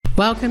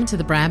Welcome to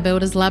the Brand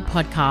Builders Lab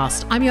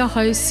podcast. I'm your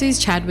host, Suze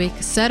Chadwick,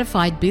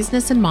 certified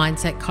business and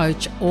mindset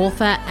coach,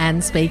 author,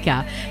 and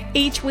speaker.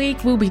 Each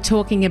week, we'll be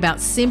talking about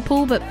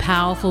simple but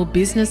powerful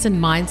business and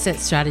mindset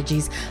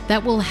strategies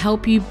that will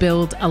help you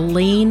build a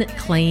lean,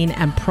 clean,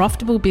 and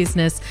profitable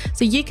business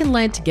so you can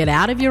learn to get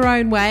out of your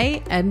own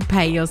way and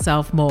pay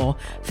yourself more.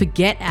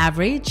 Forget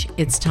average.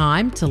 It's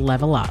time to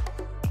level up.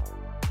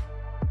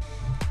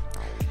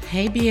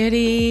 Hey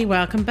beauty,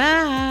 welcome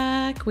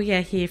back. We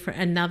are here for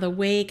another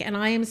week and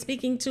I am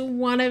speaking to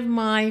one of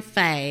my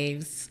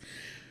faves.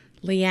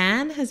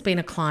 Leanne has been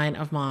a client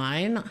of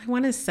mine, I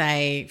want to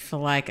say for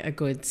like a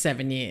good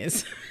 7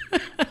 years.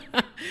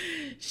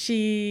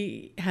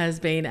 She has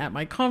been at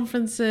my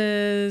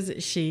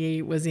conferences,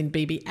 she was in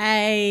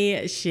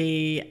BBA,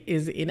 she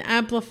is in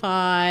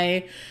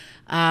Amplify.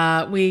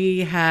 We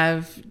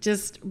have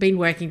just been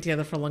working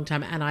together for a long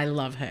time and I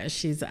love her.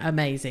 She's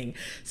amazing.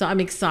 So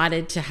I'm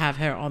excited to have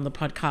her on the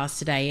podcast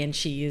today, and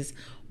she is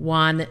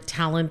one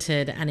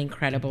talented and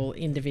incredible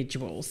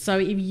individual. So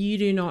if you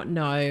do not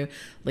know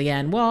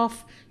Leanne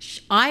Woff,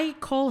 I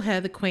call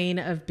her the queen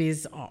of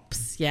biz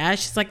ops. Yeah,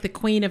 she's like the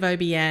queen of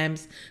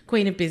OBMs,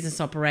 queen of business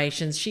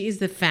operations. She is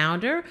the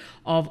founder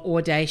of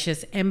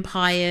Audacious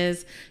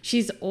Empires.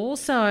 She's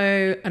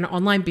also an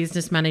online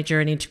business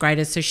manager and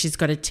integrator. So she's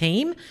got a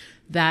team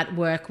that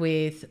work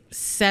with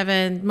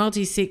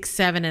 6,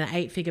 7, and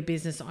 8 figure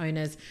business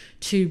owners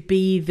to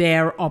be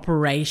their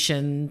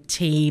operation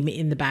team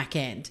in the back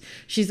end.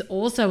 She's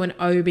also an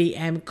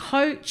OBM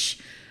coach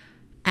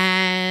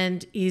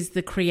and is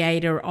the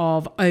creator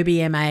of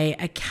OBMA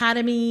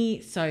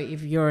Academy. So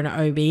if you're an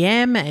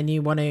OBM and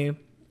you want to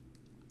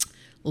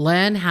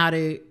learn how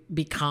to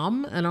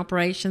become an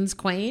operations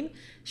queen,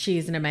 she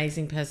is an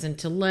amazing person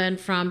to learn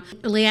from.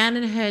 Leanne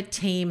and her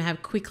team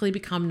have quickly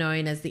become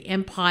known as the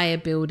empire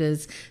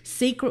builders'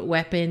 secret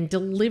weapon,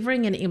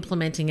 delivering and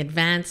implementing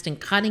advanced and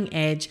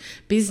cutting-edge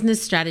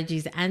business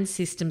strategies and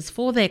systems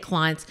for their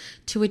clients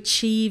to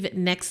achieve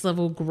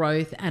next-level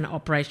growth and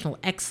operational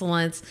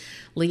excellence.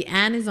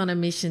 Leanne is on a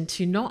mission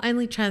to not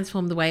only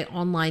transform the way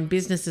online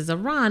businesses are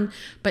run,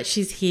 but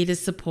she's here to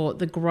support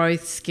the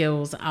growth,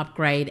 skills,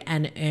 upgrade,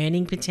 and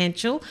earning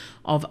potential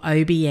of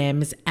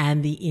OBMs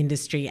and the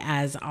industry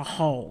as a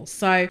whole.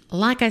 So,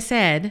 like I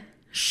said,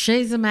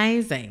 she's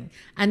amazing.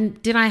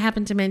 And did I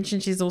happen to mention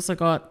she's also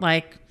got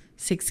like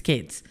 6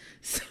 kids?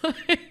 So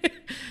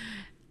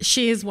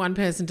she is one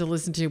person to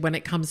listen to when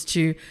it comes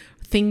to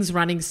things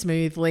running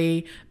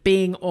smoothly,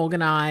 being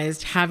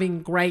organized, having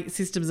great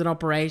systems and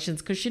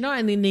operations, because she not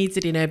only needs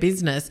it in her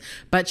business,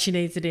 but she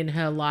needs it in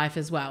her life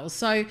as well.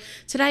 So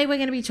today we're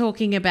going to be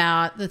talking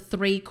about the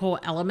 3 core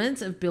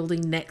elements of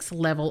building next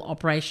level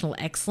operational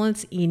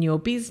excellence in your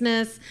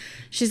business.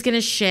 She's going to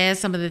share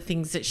some of the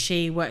things that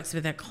she works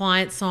with her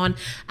clients on.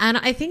 And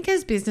I think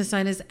as business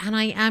owners, and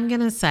I am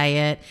going to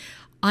say it,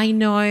 I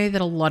know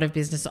that a lot of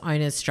business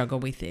owners struggle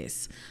with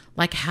this,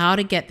 like how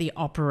to get the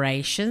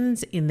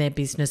operations in their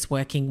business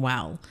working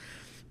well.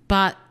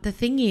 But the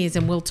thing is,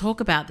 and we'll talk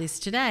about this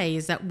today,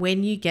 is that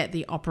when you get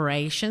the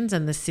operations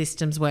and the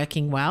systems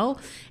working well,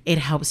 it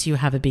helps you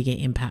have a bigger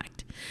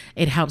impact.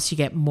 It helps you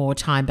get more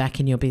time back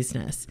in your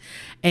business.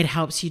 It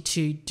helps you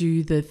to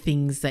do the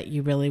things that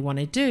you really want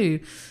to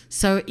do.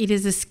 So it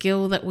is a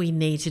skill that we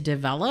need to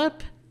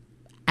develop.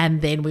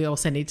 And then we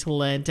also need to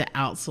learn to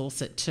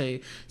outsource it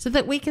too, so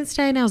that we can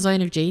stay in our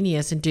zone of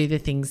genius and do the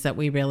things that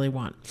we really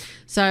want.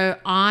 So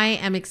I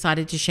am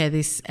excited to share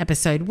this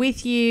episode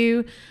with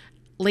you.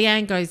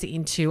 Leanne goes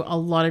into a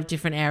lot of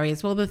different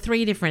areas. Well, the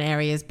 3 different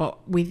areas,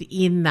 but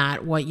within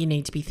that, what you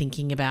need to be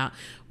thinking about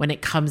when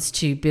it comes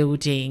to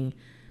building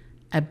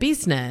a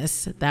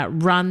business that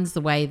runs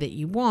the way that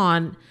you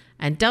want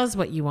and does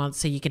what you want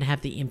so you can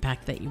have the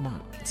impact that you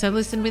want. So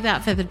listen,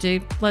 without further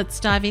ado, let's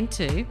dive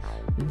into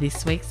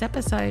this week's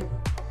episode.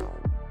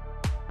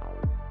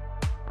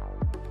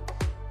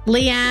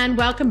 Leanne,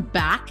 welcome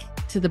back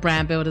to the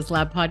Brand Builders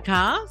Lab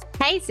podcast.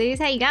 Hey Suze,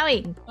 how you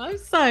going? I'm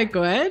so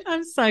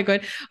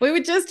good. We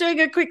were just doing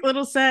a quick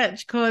little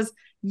search because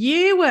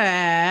you were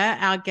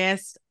our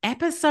guest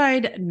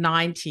episode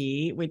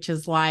 90, which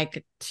is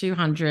like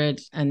 200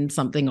 and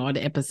something odd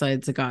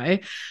episodes ago,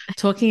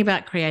 talking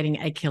about creating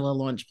a killer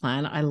launch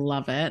plan. I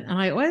love it. And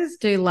I always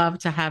do love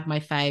to have my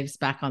faves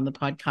back on the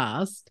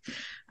podcast,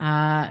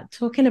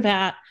 talking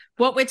about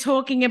what we're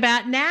talking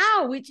about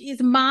now, which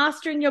is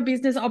mastering your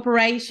business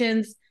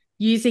operations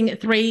using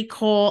 3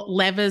 core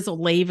levers or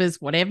levers,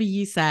 whatever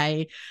you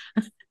say,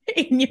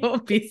 in your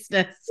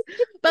business.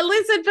 But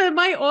listen, for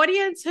my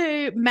audience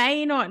who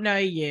may not know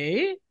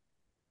you,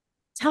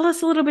 tell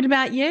us a little bit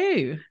about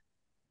you.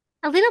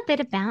 A little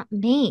bit about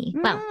me.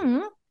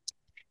 Well,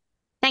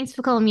 thanks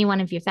for calling me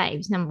one of your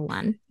faves, number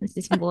one. This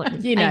is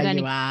important. You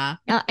are.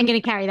 I'm going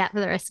to carry that for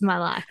the rest of my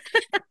life.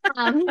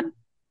 I'm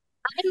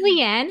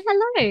Leanne.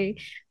 Hello.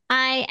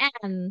 I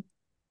am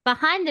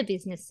behind the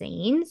business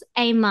scenes,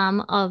 a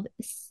mum of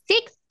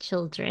 6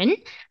 children,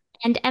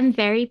 and am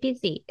very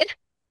busy.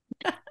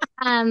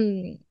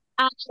 I'm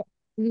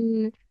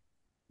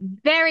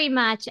very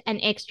much an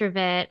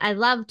extrovert. I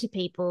love to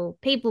people.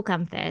 People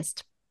come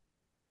first.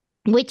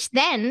 which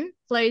then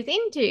flows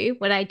into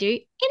what I do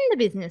in the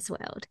business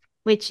world,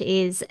 which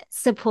is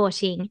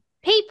supporting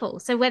people.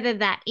 So whether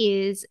that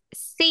is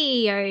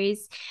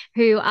CEOs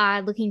who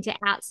are looking to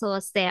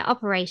outsource their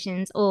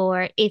operations,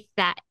 or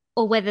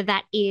whether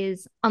that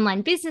is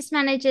online business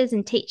managers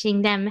and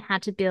teaching them how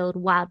to build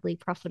wildly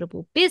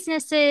profitable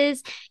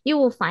businesses, you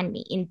will find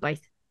me in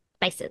both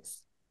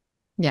spaces.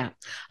 Yeah,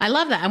 I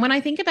love that. And when I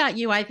think about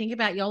you, I think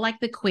about you're like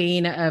the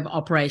queen of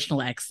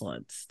operational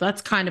excellence.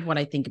 That's kind of what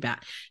I think about.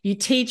 You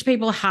teach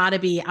people how to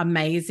be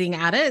amazing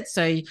at it.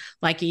 So,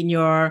 like in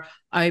your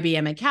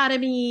OBM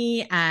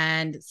Academy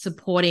and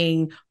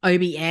supporting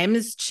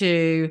OBMs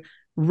to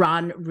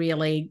run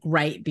really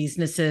great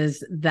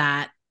businesses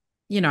that,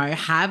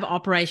 have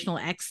operational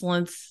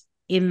excellence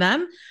in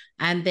them.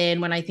 And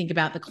then when I think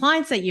about the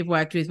clients that you've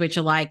worked with, which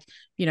are like,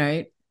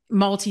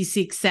 multi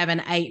 6, 7,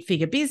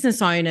 8-figure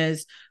business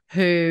owners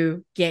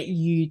who get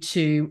you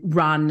to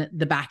run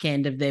the back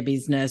end of their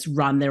business,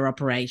 run their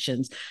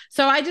operations.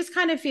 So I just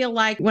kind of feel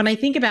like when I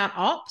think about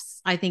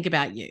ops, I think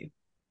about you.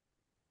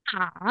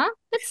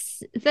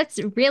 That's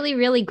really,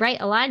 really great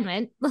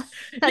alignment.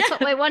 That's what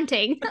we're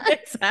wanting.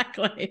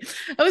 Exactly.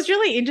 It was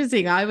really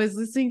interesting. I was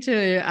listening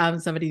to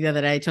somebody the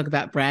other day talk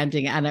about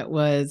branding, and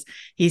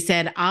he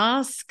said,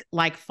 ask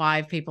like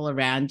 5 people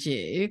around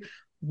you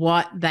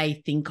what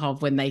they think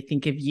of when they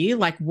think of you.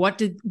 Like what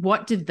do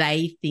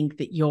they think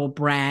that your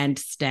brand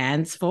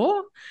stands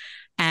for?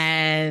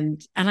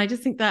 And I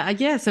just think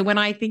that, so when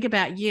I think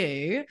about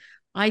you,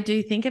 I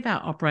do think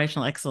about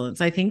operational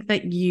excellence. I think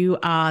that you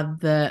are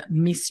the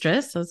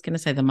mistress. I was going to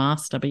say the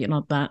master, but you're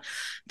not that.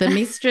 The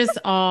mistress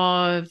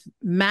of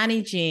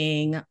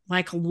managing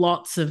like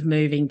lots of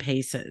moving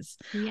pieces.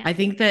 Yeah. I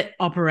think that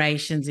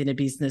operations in a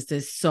business,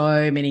 there's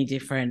so many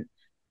different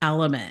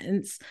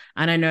elements.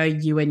 And I know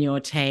you and your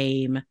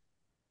team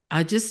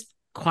are just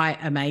quite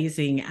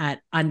amazing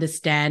at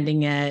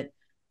understanding it,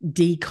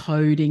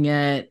 decoding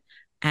it,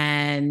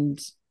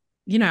 and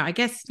I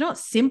guess not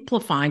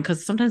simplifying,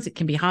 because sometimes it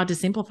can be hard to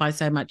simplify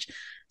so much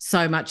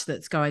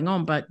that's going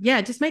on. But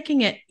yeah, just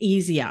making it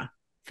easier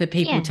for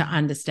people to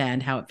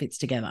understand how it fits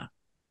together.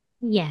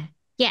 Yeah.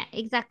 Yeah,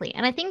 exactly.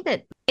 And I think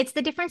that it's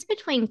the difference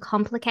between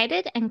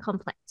complicated and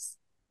complex.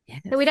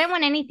 Yes. So we don't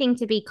want anything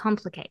to be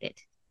complicated.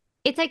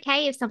 It's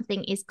okay if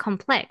something is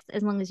complex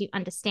as long as you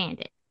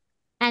understand it.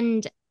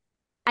 And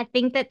I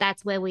think that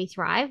that's where we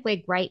thrive. We're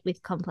great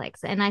with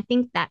complex. And I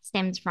think that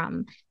stems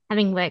from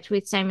having worked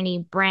with so many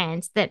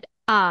brands that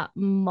are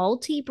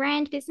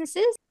multi-brand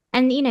businesses.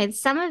 And,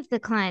 some of the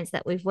clients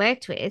that we've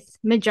worked with,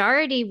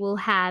 majority will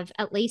have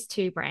at least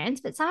 2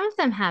 brands, but some of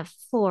them have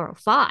 4 or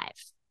 5.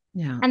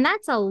 Yeah. And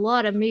that's a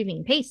lot of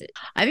moving pieces.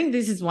 I think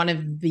this is one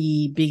of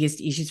the biggest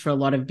issues for a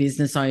lot of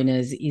business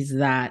owners, is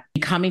that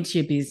you come into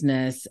your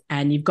business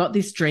and you've got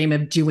this dream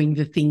of doing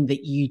the thing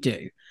that you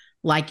do,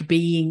 like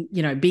being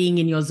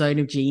in your zone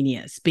of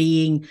genius,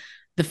 being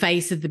the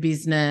face of the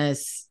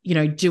business,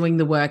 doing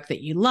the work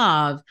that you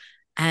love.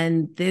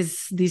 And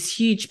there's this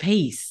huge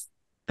piece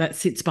that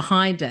sits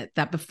behind it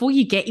that before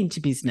you get into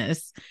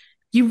business,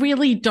 you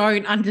really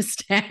don't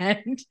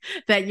understand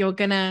that you're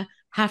going to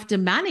have to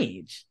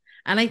manage.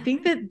 And I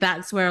think that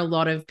that's where a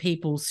lot of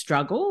people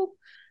struggle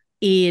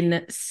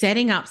in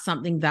setting up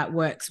something that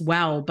works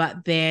well,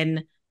 but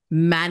then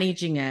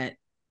managing it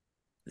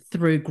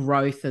through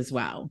growth as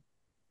well.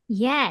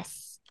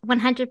 Yes,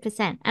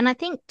 100%. And I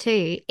think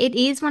too, it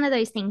is one of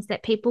those things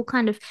that people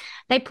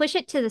they push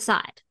it to the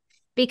side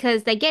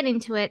because they get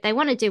into it. They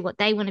want to do what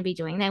they want to be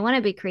doing. They want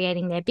to be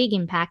creating their big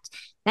impact.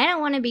 They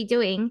don't want to be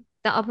doing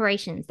the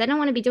operations. They don't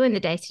want to be doing the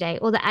day-to-day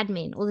or the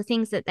admin or the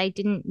things that they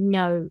didn't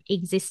know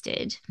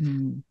existed.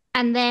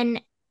 And then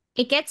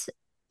it gets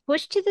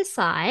pushed to the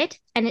side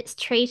and it's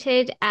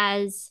treated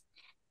as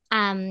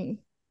kind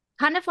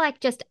of like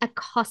just a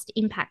cost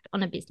impact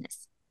on a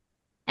business.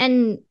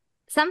 And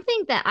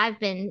something that I've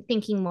been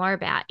thinking more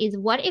about is,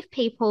 what if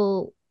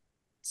people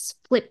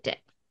flipped it?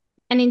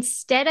 And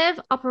instead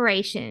of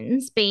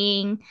operations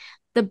being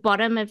the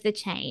bottom of the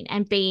chain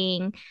and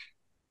being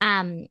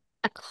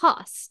a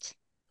cost,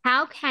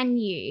 how can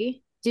you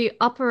do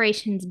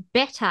operations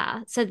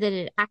better so that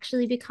it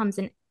actually becomes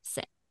an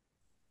asset?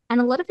 And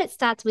a lot of it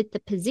starts with the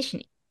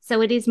positioning.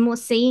 So it is more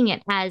seeing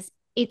it as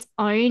its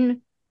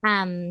own,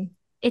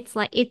 it's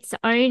like its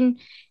own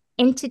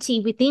entity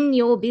within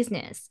your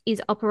business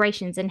is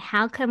operations, and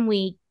how can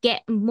we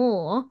get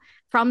more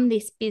from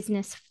this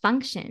business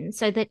function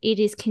so that it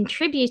is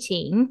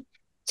contributing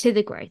to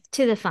the growth,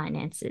 to the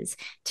finances,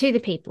 to the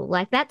people.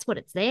 Like, that's what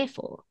it's there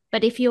for.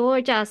 But if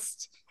you're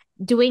just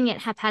doing it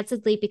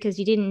haphazardly because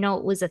you didn't know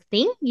it was a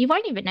thing, you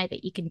won't even know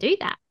that you can do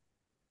that.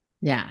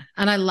 Yeah.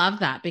 And I love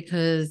that,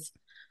 because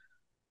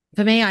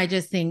for me, I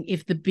just think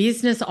if the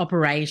business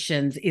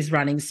operations is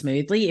running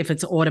smoothly, if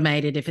it's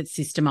automated, if it's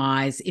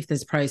systemized, if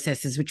there's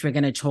processes, which we're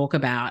going to talk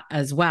about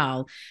as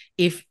well,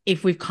 if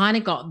we've kind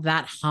of got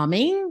that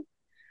humming,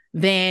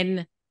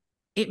 then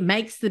it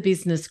makes the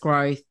business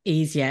growth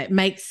easier. It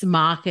makes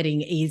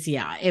marketing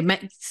easier. It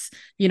makes,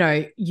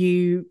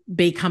 you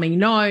becoming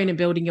known and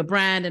building your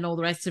brand and all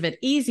the rest of it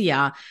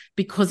easier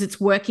because it's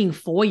working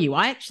for you.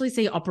 I actually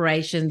see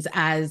operations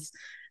as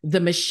the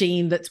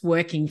machine that's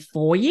working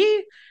for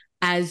you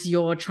as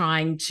you're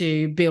trying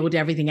to build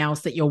everything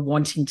else that you're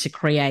wanting to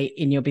create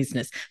in your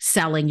business,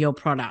 selling your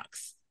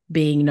products,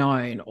 being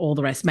known, all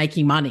the rest,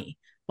 making money.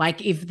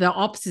 Like if the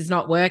ops is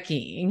not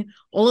working,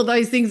 all of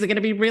those things are going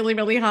to be really,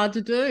 really hard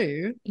to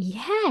do.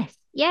 Yes,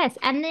 yes.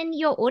 And then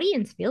your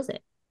audience feels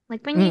it.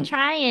 Like when you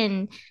try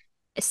and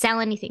sell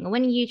anything, or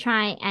when you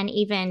try and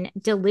even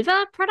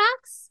deliver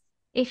products,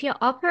 if your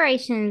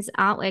operations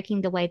aren't working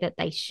the way that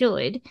they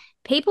should,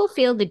 people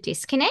feel the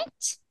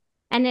disconnect,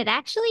 and it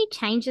actually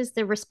changes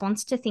the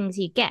response to things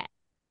you get.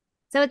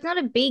 So it's not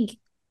a big,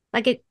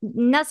 like it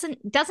doesn't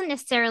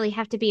necessarily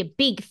have to be a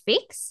big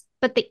fix,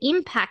 but the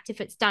impact if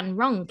it's done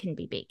wrong can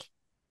be big.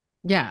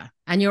 Yeah.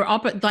 And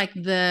like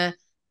the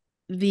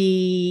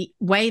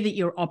way that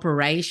your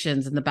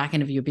operations and the back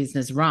end of your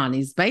business run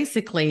is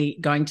basically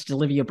going to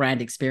deliver your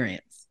brand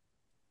experience.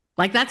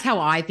 Like that's how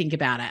I think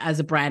about it as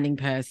a branding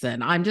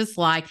person. I'm just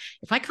like,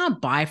 if I can't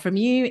buy from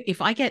you,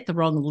 if I get the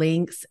wrong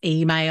links,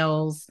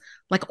 emails,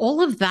 like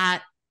all of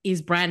that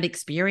is brand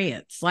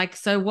experience. Like,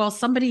 so while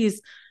somebody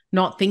is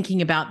not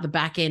thinking about the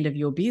back end of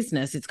your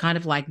business, it's kind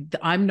of like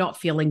I'm not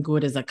feeling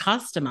good as a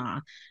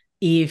customer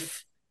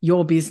if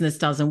your business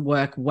doesn't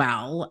work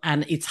well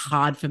and it's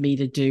hard for me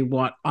to do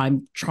what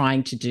I'm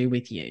trying to do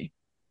with you.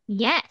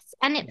 Yes.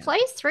 And it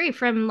flows through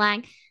from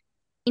like,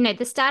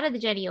 the start of the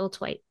journey all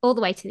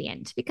the way to the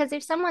end. Because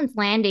if someone's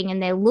landing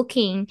and they're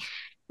looking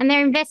and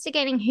they're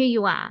investigating who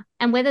you are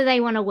and whether they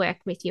want to work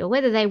with you or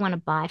whether they want to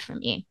buy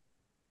from you,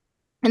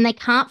 and they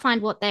can't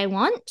find what they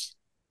want,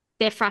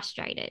 they're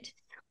frustrated.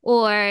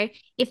 Or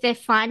if they're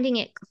finding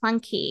it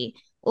clunky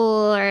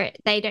or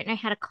they don't know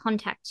how to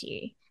contact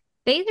you,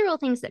 these are all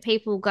things that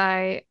people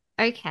go,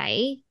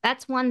 okay,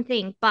 that's one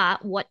thing,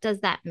 but what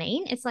does that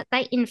mean? It's like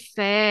they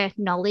infer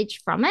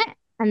knowledge from it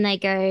and they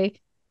go,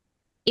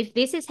 if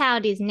this is how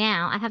it is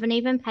now, I haven't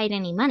even paid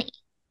any money.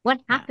 What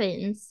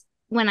happens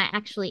when I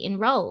actually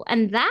enroll?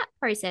 And that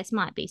process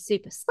might be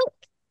super slick.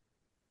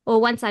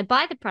 Or once I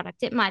buy the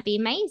product, it might be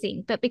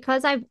amazing. But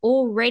because I've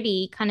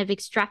already kind of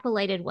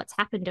extrapolated what's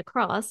happened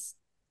across,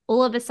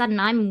 all of a sudden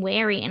I'm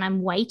wary and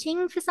I'm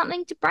waiting for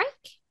something to break.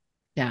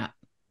 Yeah.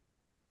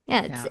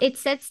 Yeah, it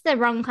sets the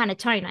wrong kind of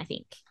tone, I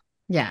think.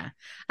 Yeah.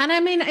 And I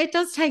mean, it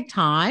does take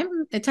time.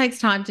 It takes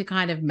time to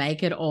kind of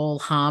make it all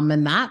hum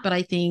and that. But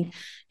I think,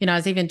 I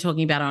was even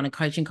talking about it on a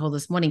coaching call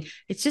this morning.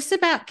 It's just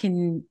about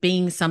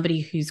being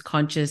somebody who's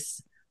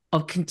conscious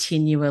of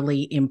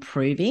continually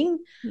improving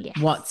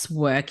what's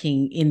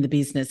working in the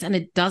business. And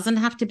it doesn't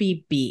have to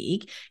be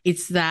big.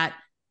 It's that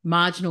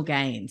marginal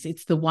gains.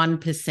 It's the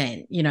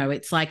 1%.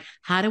 It's like,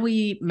 how do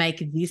we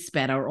make this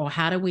better, or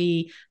how do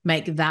we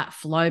make that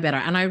flow better?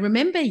 And I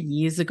remember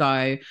years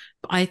ago,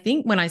 I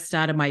think when I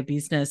started my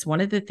business,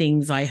 one of the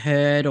things I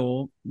heard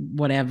or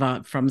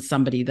whatever from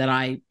somebody that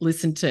I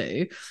listened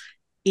to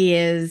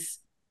is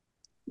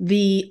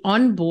the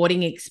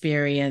onboarding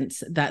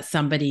experience that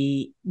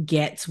somebody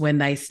gets when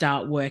they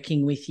start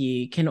working with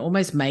you can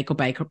almost make or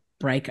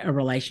break a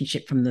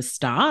relationship from the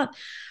start.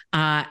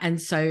 And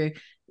so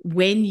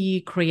when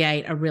you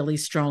create a really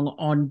strong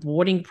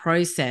onboarding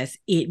process,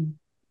 it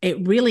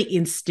really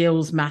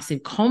instills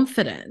massive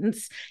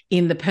confidence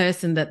in the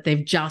person that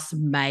they've just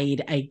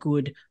made a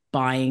good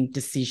buying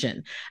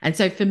decision. And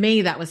so for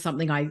me, that was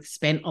something I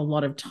spent a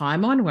lot of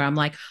time on, where I'm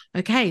like,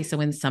 okay, so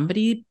when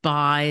somebody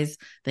buys,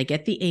 they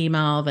get the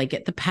email, they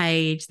get the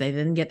page, they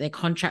then get their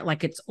contract,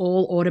 like it's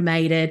all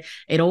automated,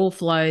 it all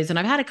flows. And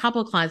I've had a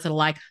couple of clients that are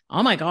like,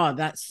 oh my God,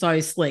 that's so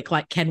slick.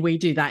 Like, can we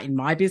do that in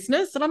my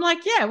business? And I'm like,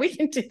 yeah, we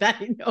can do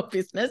that in your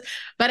business.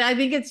 But I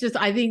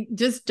think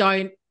just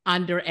don't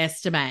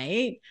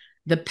underestimate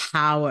the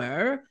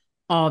power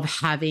of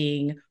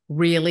having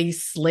really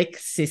slick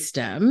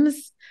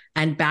systems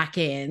and back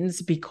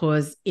ends,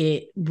 because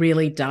it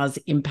really does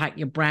impact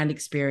your brand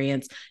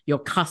experience, your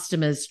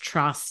customers'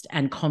 trust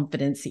and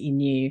confidence in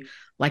you,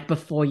 like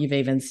before you've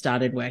even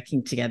started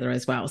working together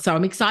as well. So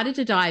I'm excited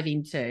to dive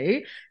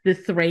into the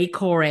 3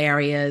 core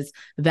areas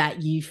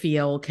that you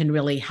feel can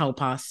really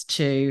help us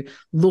to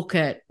look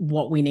at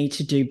what we need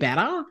to do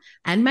better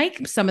and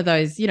make some of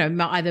those,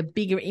 either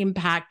bigger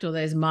impact or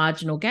those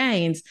marginal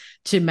gains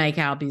to make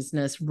our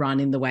business run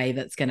in the way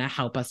that's going to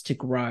help us to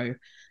grow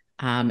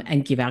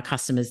and give our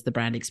customers the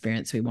brand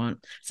experience we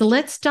want. So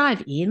let's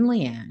dive in,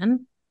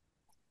 Leanne.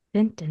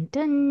 Dun, dun,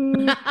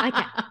 dun.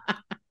 Okay.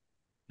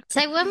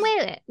 So when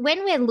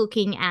we're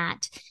looking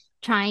at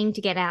trying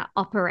to get our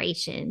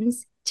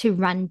operations to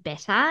run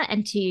better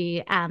and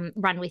to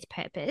run with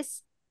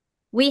purpose,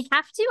 we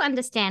have to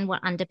understand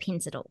what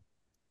underpins it all.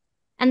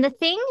 And the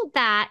thing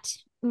that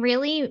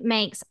really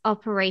makes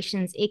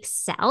operations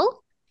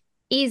excel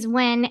is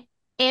when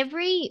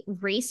every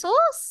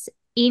resource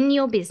in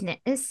your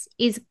business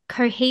is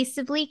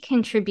cohesively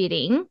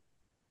contributing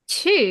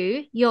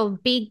to your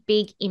big,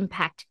 big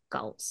impact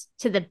goals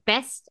to the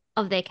best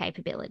of their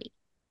capability.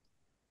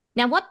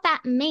 Now, what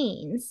that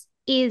means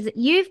is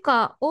you've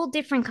got all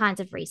different kinds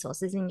of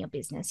resources in your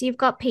business. You've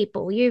got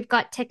people, you've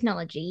got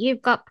technology,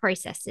 you've got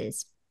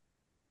processes,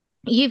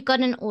 you've got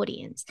an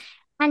audience,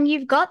 and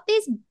you've got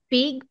this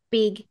big,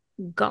 big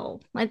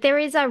goal. Like there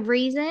is a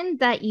reason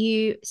that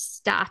you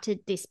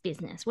started this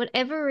business,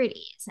 whatever it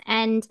is.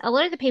 And a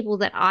lot of the people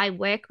that I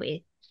work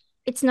with,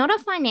 it's not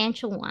a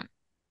financial one.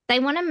 They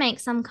want to make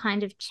some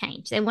kind of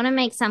change, they want to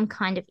make some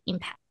kind of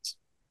impact.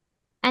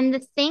 And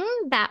the thing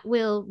that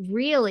will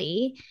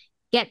really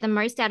get the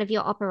most out of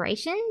your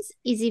operations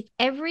is if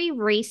every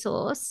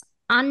resource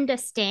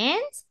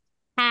understands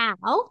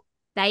how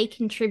they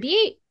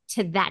contribute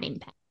to that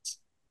impact.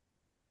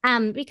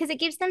 Because it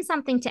gives them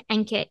something to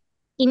anchor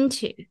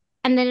into.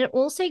 And then it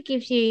also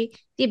gives you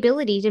the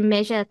ability to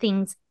measure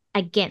things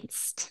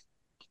against.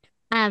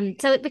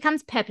 So it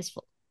becomes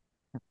purposeful.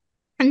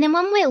 And then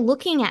when we're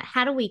looking at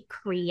how do we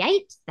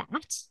create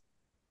that,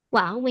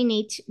 well, we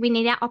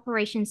need our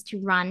operations to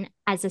run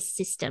as a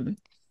system.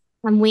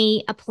 And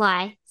we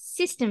apply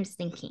systems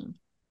thinking,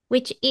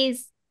 which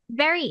is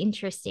very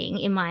interesting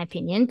in my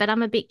opinion, but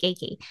I'm a bit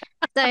geeky.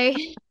 So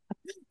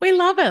we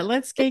love it.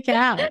 Let's geek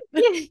out.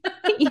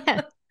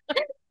 yeah.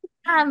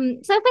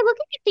 So if we're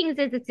looking at things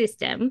as a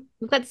system,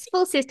 we've got this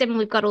full system and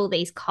we've got all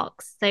these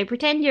cogs. So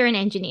pretend you're an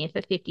engineer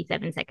for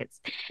 57 seconds.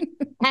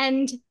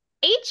 And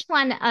each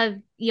one of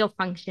your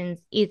functions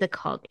is a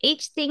cog.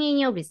 Each thing in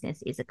your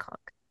business is a cog.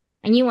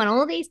 And you want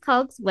all these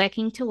cogs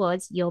working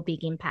towards your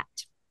big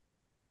impact.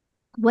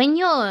 When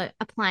you're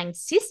applying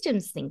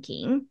systems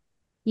thinking,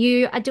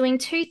 you are doing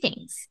two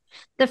things.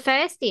 The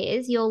first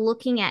is you're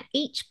looking at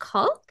each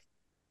cog.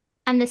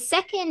 And the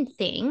second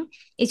thing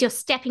is you're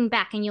stepping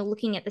back and you're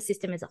looking at the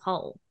system as a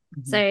whole.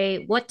 Mm-hmm.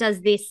 So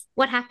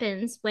what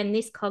happens when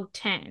this cog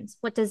turns?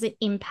 What does it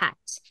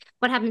impact?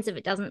 What happens if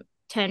it doesn't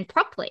turn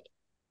properly?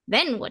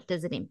 Then what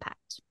does it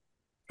impact?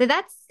 So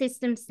that's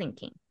systems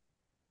thinking.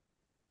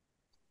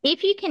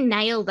 If you can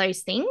nail those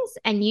things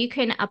and you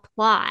can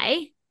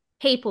apply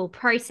people,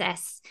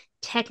 process,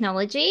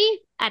 technology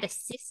at a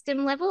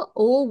system level,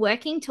 all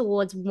working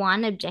towards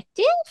one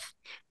objective,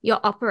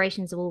 your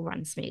operations will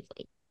run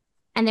smoothly.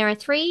 And there are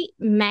three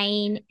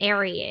main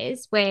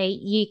areas where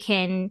you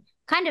can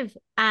kind of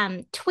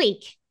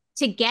tweak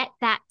to get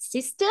that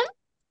system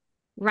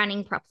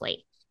running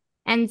properly.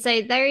 And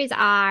so those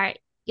are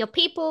your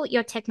people,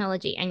 your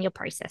technology, and your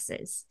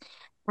processes.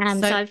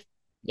 Yep.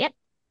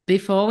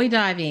 Before we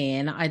dive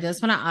in, I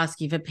just want to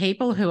ask you, for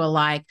people who are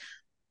like,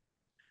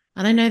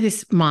 and I know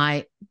this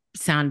might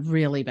sound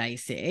really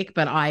basic,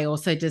 but I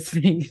also just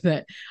think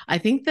that,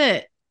 things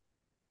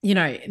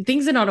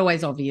are not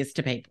always obvious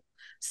to people.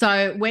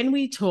 So when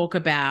we talk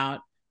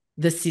about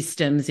the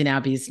systems in our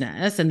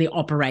business and the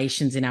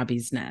operations in our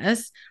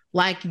business,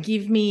 like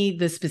give me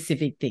the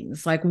specific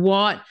things. Like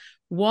what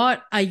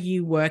are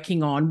you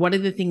working on? What are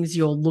the things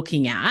you're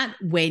looking at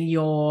when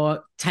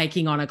you're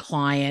taking on a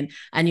client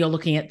and you're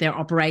looking at their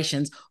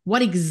operations?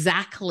 What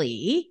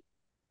exactly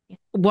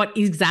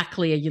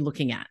are you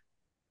looking at?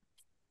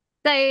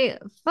 So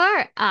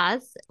for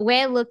us,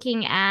 we're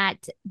looking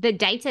at the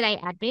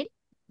day-to-day admin.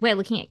 We're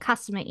looking at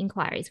customer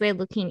inquiries. We're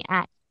looking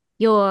at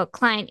your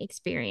client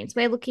experience.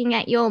 We're looking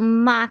at your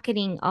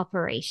marketing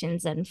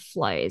operations and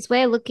flows.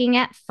 We're looking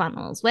at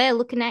funnels. We're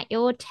looking at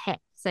your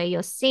tech. So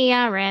your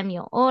CRM,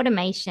 your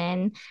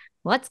automation,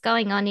 what's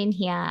going on in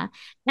here.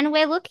 And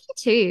we're looking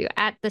too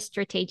at the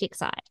strategic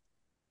side.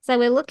 So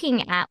we're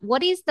looking at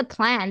what is the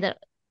plan that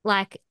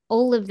like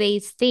all of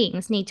these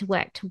things need to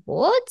work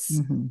towards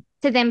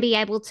to then be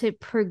able to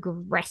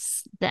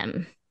progress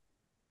them.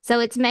 So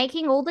it's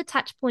making all the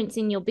touch points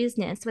in your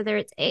business, whether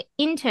it's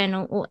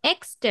internal or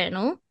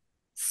external,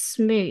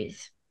 smooth.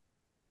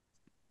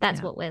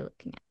 That's what we're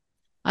looking at.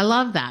 I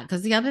love that,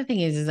 because the other thing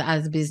is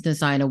as a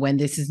business owner, when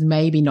this is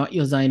maybe not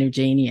your zone of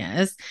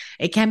genius,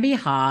 it can be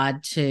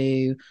hard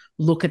to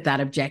look at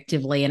that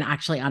objectively and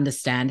actually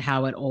understand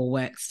how it all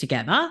works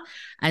together.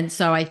 And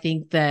so I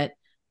think that,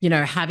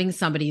 having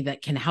somebody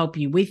that can help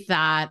you with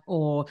that,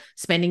 or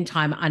spending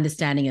time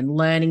understanding and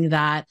learning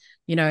that,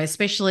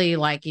 especially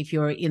like if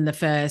you're in the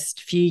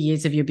first few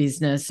years of your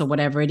business or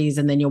whatever it is,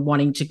 and then you're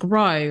wanting to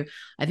grow,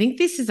 I think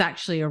this is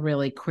actually a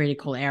really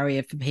critical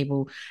area for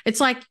people. It's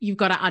like you've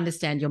got to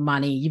understand your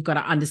money, you've got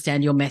to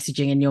understand your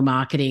messaging and your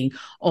marketing,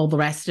 all the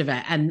rest of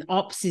it. And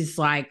ops is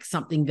like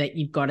something that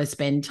you've got to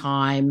spend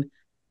time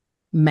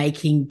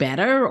making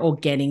better or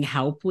getting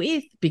help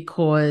with,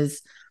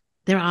 because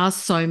there are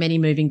so many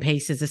moving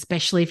pieces,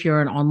 especially if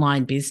you're an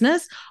online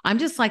business. I'm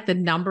just like, the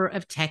number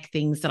of tech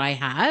things that I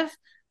have,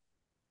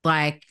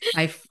 like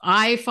I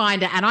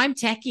find it, and I'm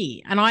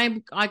techie, and I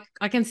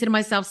consider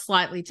myself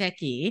slightly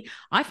techie.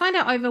 I find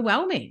it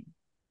overwhelming.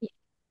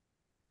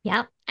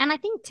 Yeah. And I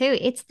think too,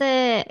 it's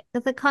the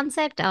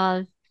concept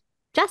of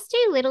just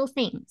do little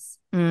things.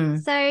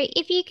 So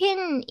if you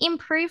can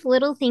improve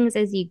little things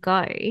as you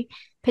go,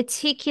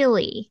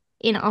 particularly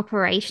in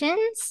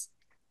operations,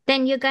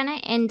 then you're going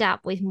to end up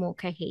with more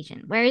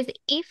cohesion. Whereas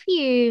if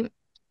you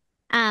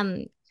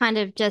kind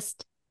of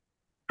just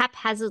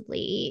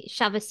haphazardly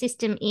shove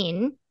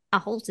a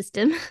whole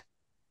system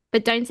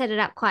but don't set it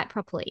up quite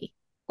properly,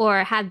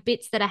 or have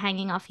bits that are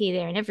hanging off here,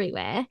 there, and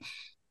everywhere,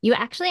 you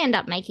actually end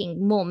up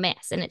making more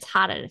mess and it's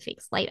harder to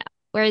fix later.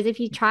 Whereas if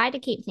you try to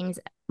keep things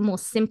more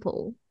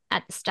simple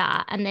at the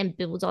start and then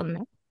build on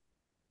them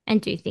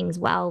and do things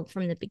well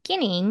from the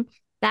beginning,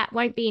 that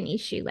won't be an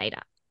issue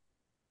later.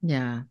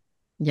 Yeah.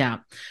 Yeah.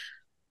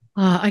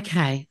 Oh,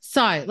 okay.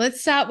 So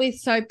let's start with,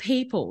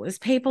 people. Is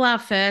people our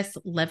first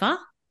lever?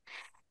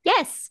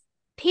 Yes,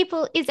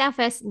 people is our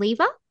first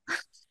lever.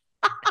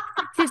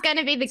 This is going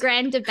to be the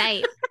grand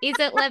debate. Is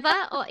it lever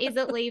or is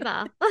it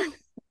lever?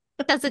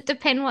 Does it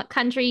depend what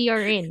country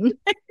you're in?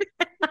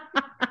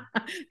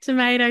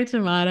 Tomato,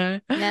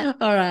 tomato. Yep.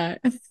 All right.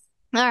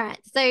 All right.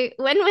 So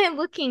when we're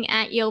looking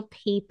at your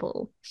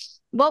people,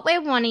 what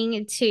we're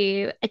wanting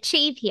to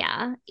achieve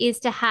here is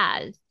to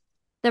have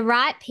the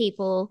right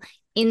people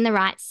in the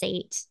right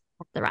seat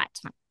at the right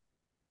time.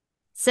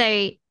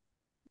 So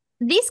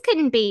this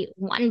can be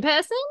one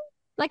person.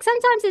 Like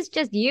sometimes it's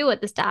just you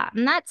at the start,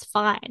 and that's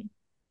fine.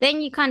 Then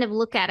you kind of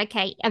look at,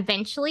 okay,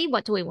 eventually,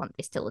 what do we want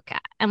this to look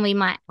at? And we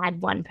might add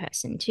one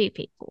person, two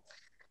people.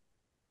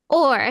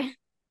 Or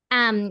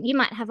you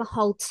might have a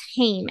whole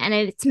team, and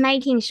it's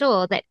making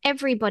sure that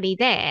everybody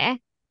there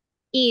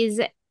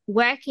is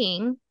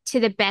working to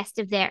the best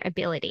of their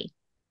ability.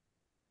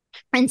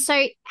 And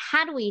so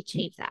how do we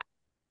achieve that?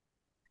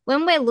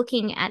 When we're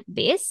looking at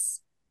this,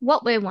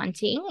 what we're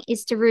wanting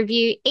is to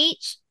review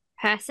each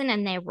person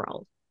and their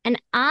role. And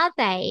are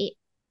they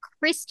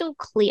crystal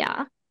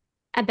clear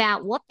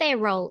about what their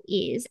role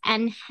is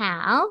and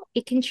how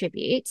it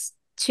contributes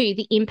to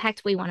the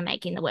impact we want to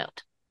make in the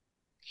world?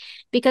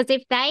 Because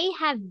if they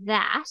have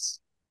that,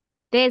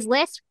 there's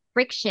less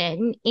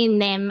friction in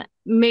them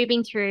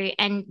moving through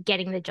and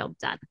getting the job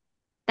done.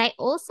 They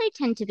also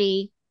tend to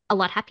be a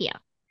lot happier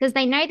because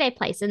they know their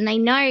place and they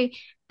know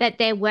that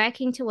they're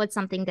working towards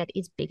something that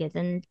is bigger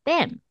than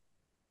them.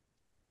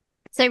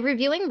 So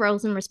reviewing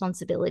roles and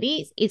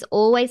responsibilities is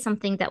always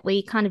something that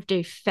we kind of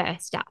do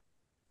first up.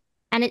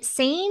 And it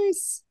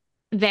seems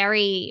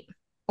very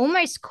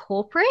almost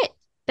corporate,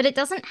 but it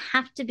doesn't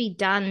have to be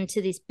done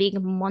to this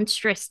big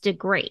monstrous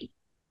degree.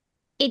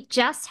 It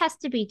just has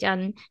to be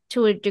done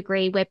to a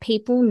degree where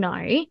people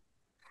know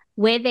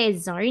where their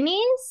zone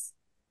is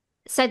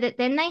so that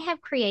then they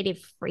have creative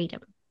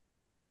freedom.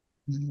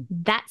 Mm-hmm.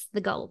 That's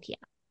the goal here.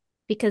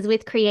 Because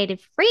with creative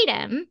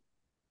freedom,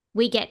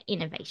 we get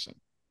innovation.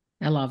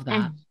 I love that.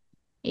 And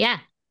yeah,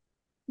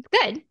 it's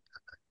good.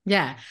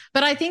 Yeah.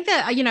 But I think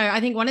that, I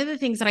think one of the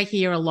things that I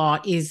hear a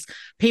lot is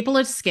people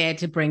are scared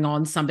to bring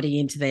on somebody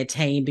into their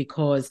team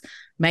because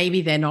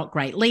maybe they're not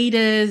great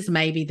leaders,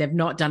 maybe they've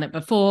not done it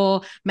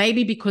before,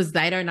 maybe because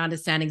they don't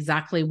understand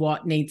exactly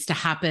what needs to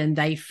happen.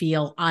 They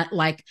feel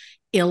like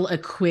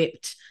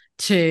ill-equipped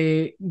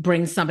to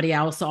bring somebody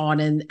else on,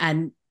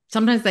 and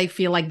sometimes they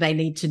feel like they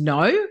need to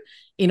know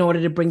in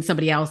order to bring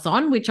somebody else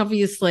on, which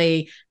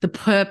obviously the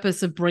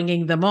purpose of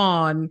bringing them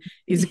on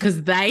is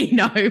because they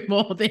know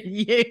more than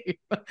you.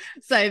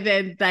 So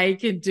then they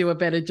can do a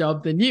better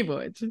job than you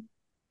would.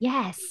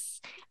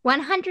 Yes,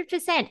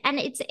 100%. And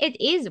it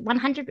is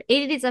 100.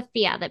 It is a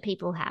fear that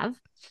people have.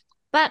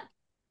 But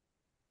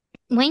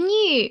when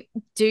you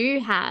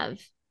do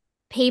have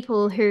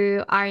people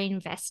who are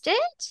invested,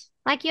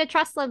 like your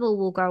trust level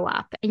will go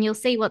up and you'll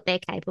see what they're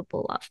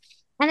capable of.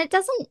 And it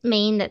doesn't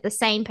mean that the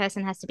same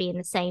person has to be in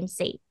the same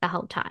seat the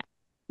whole time.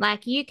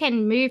 Like you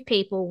can move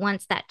people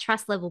once that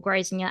trust level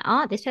grows and you're like,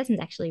 oh, this person's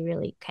actually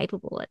really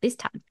capable at this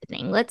type of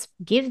thing. Let's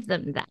give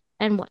them that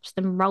and watch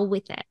them roll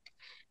with it.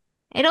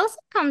 It also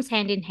comes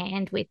hand in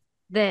hand with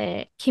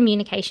the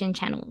communication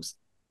channels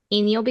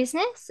in your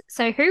business.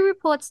 So who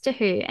reports to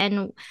who?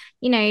 And,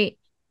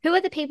 who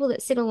are the people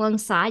that sit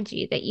alongside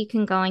you that you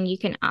can go and you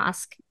can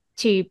ask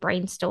to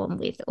brainstorm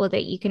with, or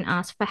that you can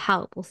ask for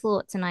help or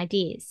thoughts and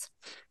ideas?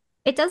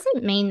 It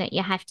doesn't mean that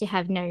you have to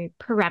have no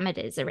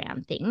parameters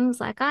around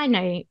things. Like I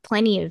know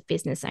plenty of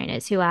business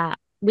owners who are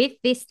with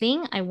this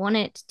thing, I want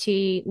it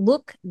to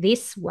look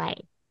this way.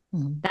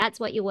 That's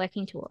what you're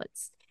working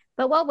towards.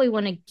 But what we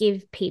want to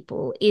give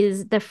people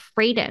is the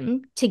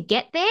freedom to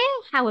get there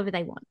however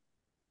they want,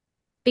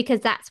 because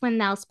that's when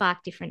they'll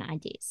spark different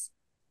ideas.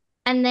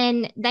 And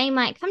then they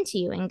might come to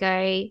you and go,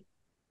 hey,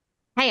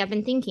 I've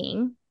been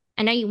thinking,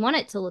 I know you want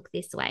it to look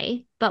this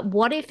way, but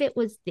what if it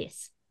was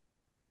this?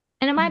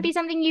 And it might be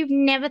something you've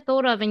never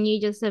thought of and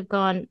you just have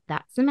gone,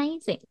 that's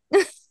amazing.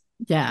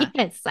 Yeah.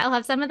 Yes, I'll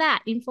have some of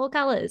that in 4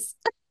 colors.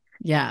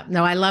 Yeah.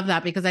 No, I love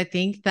that because I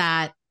think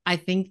that,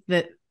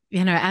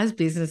 as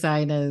business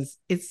owners,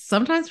 it's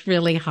sometimes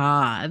really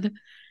hard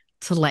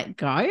to let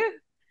go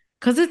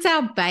because it's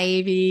our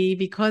baby,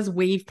 because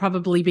we've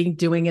probably been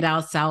doing it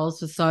ourselves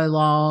for so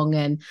long.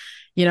 And,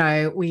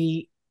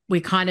 we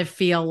kind of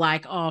feel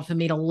like, oh, for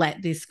me to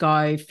let this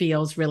go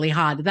feels really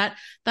hard.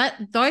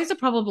 Those are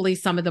probably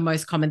some of the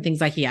most common things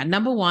I hear.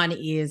 Number one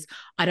is,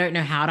 I don't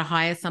know how to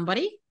hire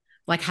somebody.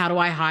 Like, how do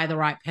I hire the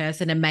right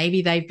person? And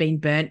maybe they've been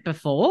burnt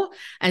before.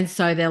 And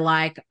so they're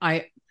like,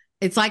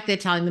 it's like they're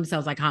telling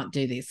themselves, I can't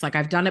do this. Like,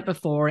 I've done it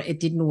before. It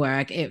didn't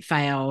work. It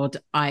failed.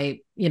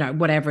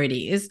 Whatever it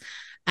is.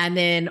 And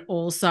then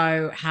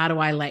also, how do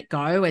I let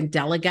go and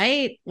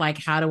delegate? Like,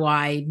 how do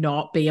I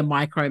not be a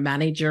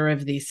micromanager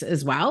of this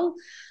as well?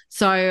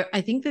 So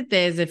I think that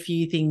there's a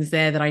few things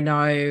there that I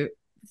know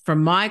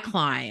from my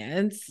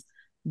clients.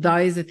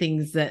 Those are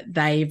things that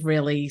they've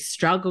really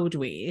struggled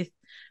with,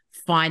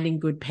 finding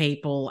good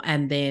people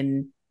and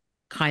then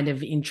kind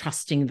of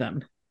entrusting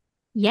them.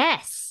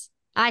 Yes,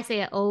 I see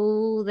it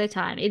all the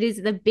time. It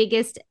is the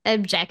biggest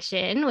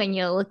objection when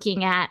you're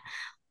looking at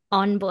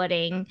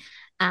onboarding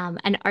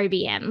an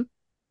OBM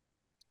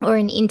or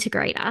an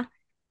integrator.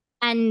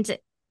 And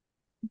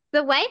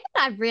the way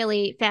that I've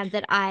really found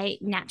that I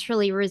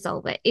naturally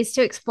resolve it is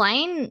to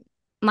explain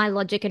my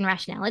logic and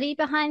rationality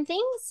behind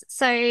things.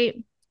 So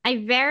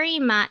I very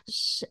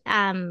much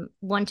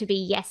want to be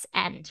yes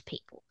and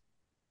people.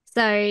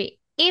 So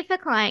if a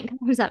client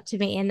comes up to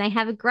me and they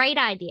have a great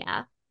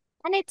idea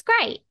and it's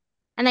great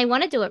and they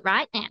want to do it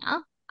right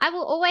now, I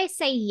will always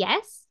say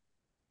yes.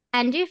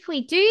 And if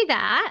we do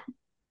that,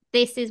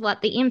 this is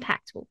what the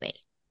impact will be.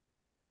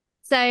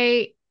 So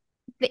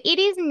it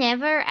is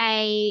never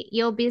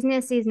your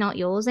business is not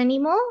yours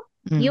anymore.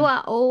 You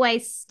are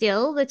always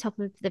still the top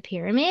of the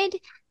pyramid,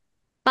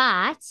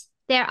 but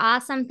there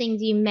are some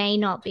things you may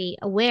not be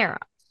aware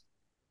of.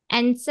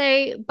 And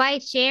so by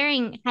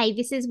sharing, hey,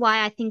 this is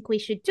why I think we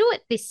should do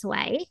it this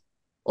way,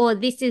 or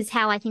this is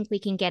how I think we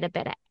can get a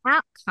better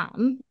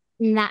outcome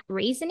in that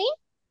reasoning,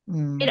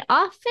 it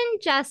often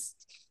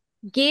just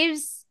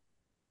gives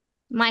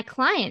my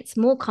clients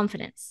more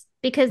confidence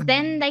because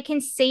then they can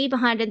see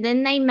behind it,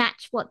 then they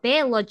match what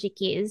their logic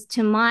is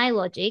to my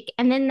logic,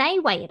 and then they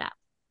weigh it up.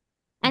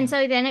 And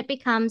so then it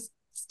becomes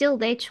still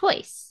their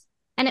choice.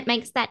 And it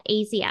makes that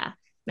easier,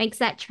 makes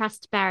that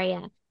trust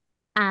barrier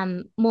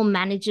more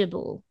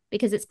manageable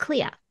because it's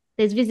clear.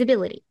 There's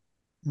visibility.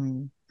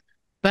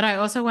 But I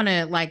also want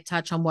to like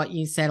touch on what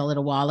you said a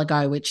little while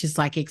ago, which is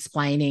like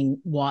explaining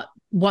what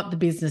the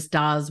business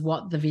does,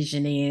 what the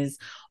vision is,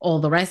 all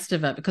the rest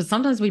of it. Because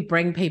sometimes we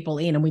bring people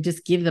in and we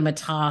just give them a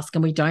task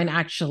and we don't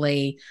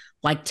actually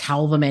like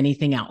tell them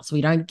anything else.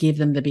 We don't give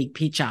them the big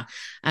picture.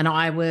 And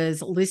I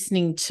was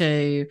listening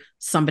to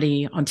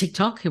somebody on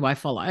TikTok who I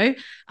follow,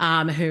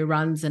 who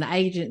runs an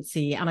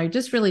agency. And I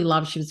just really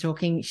love, she was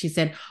talking, she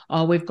said,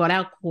 oh, we've got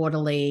our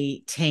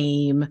quarterly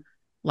team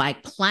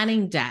like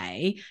planning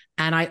day.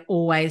 And I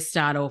always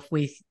start off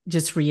with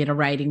just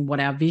reiterating what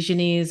our vision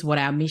is, what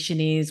our mission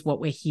is,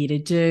 what we're here to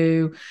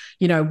do,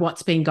 you know,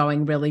 what's been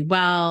going really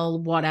well,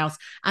 what else.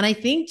 And I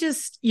think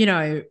just, you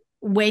know,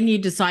 when you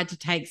decide to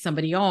take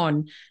somebody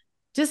on,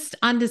 just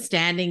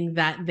understanding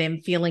that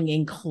them feeling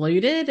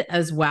included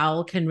as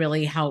well can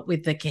really help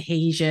with the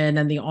cohesion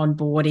and the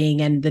onboarding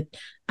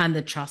and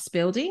the trust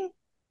building.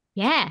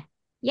 Yeah.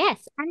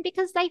 Yes. And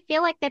because they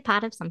feel like they're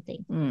part of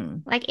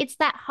something. Like it's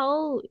that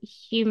whole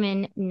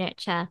human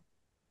nurture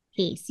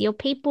piece. Your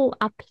people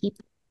are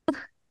people.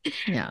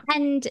 Yeah.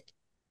 And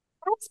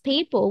as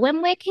people,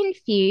 when we're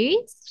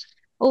confused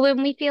or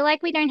when we feel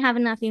like we don't have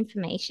enough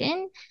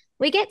information,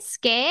 we get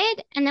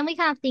scared and then we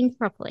can't think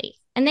properly.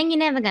 And then you're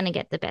never going to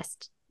get the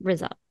best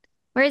result.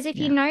 Whereas if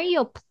you know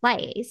your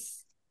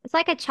place, it's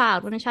like a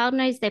child. When a child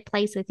knows their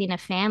place within a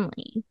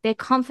family, their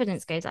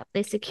confidence goes up,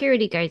 their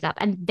security goes up,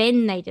 and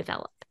then they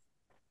develop.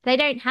 They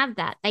don't have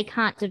that. They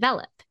can't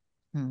develop.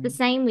 The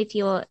same with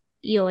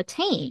your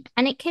team.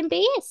 And it can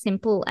be as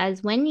simple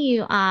as when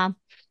you are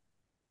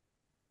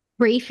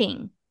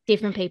briefing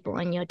different people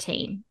on your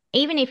team,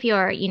 even if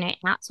you're, you know,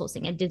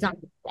 outsourcing a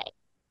design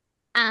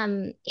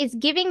day, is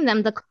giving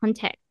them the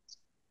context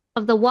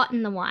of the what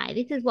and the why.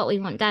 This is what we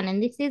want done,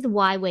 and this is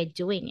why we're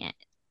doing it.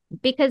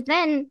 Because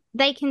then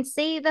they can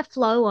see the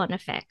flow on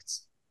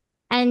effect.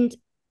 And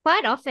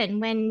quite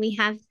often when we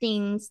have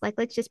things like,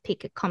 let's just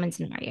pick a common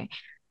scenario.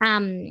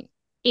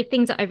 If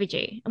things are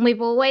overdue, and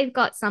we've always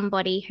got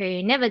somebody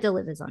who never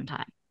delivers on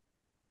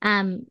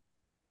time.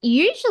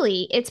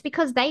 Usually it's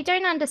because they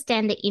don't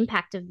understand the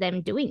impact of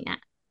them doing that.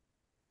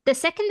 The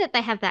second that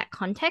they have that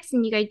context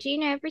and you go, do you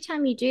know, every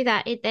time you do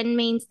that, it then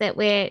means that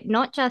we're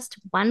not just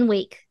 1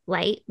 week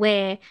late,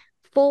 we're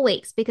 4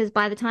 weeks, because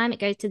by the time it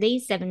goes to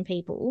these 7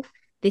 people,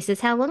 this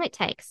is how long it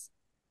takes.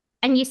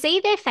 And you see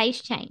their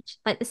face change,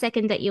 like the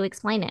second that you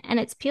explain it. And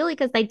it's purely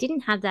because they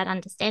didn't have that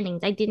understanding.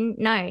 They didn't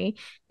know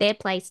their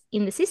place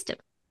in the system.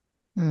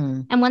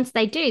 And once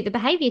they do, the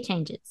behavior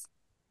changes.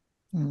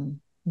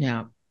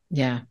 Yeah.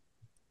 Yeah.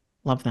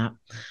 Love that.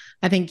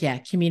 I think,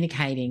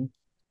 communicating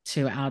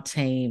to our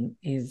team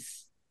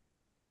is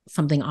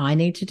something I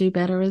need to do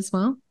better as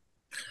well.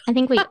 I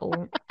think we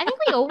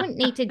all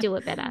need to do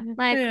it better.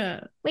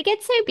 Like we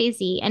get so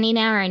busy and in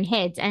our own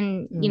heads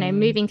and, you know,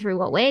 moving through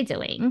what we're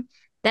doing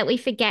that we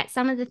forget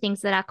some of the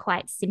things that are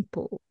quite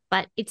simple,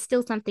 but it's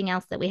still something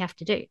else that we have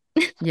to do.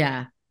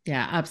 Yeah,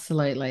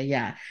 absolutely.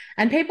 Yeah.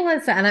 And people are,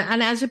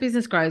 and as your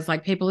business grows,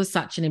 like people is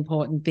such an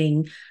important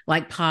thing,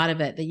 like part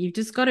of it that you've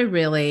just got to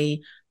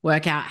really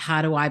work out,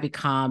 how do I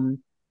become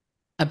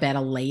a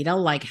better leader?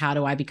 Like, how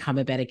do I become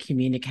a better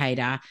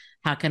communicator?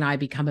 How can I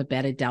become a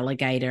better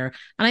delegator?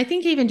 And I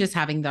think even just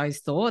having those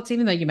thoughts,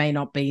 even though you may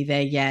not be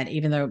there yet,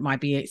 even though it might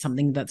be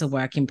something that's a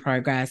work in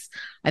progress,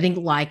 I think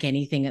like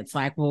anything, it's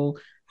like, well,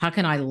 how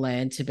can I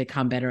learn to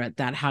become better at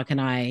that? How can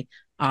I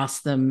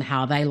ask them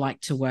how they like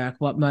to work,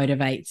 what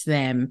motivates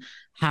them,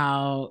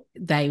 how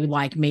they would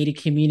like me to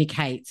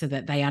communicate so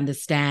that they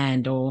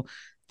understand, or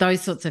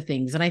those sorts of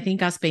things. And I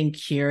think us being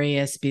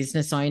curious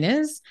business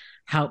owners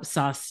helps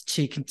us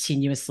to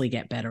continuously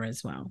get better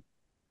as well.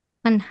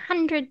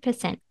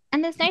 100%.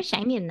 And there's no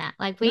shame in that.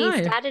 Like we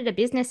No. started a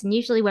business and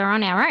usually we're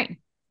on our own.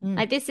 Mm.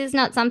 Like this is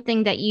not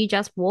something that you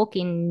just walk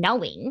in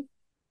knowing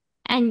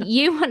and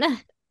you want to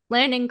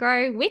learn and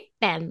grow with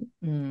them.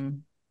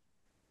 Mm.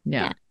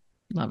 Yeah. Yeah.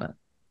 Love it.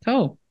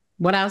 Cool.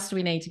 What else do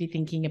we need to be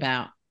thinking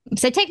about?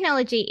 So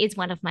technology is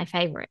one of my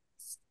favorites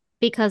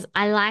because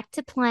I like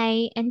to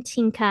play and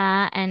tinker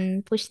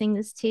and push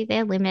things to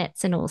their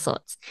limits and all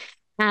sorts.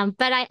 But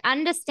I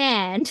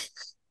understand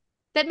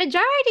that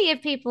majority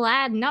of people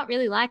are not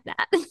really like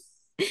that.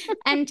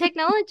 And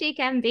technology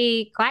can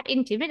be quite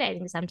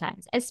intimidating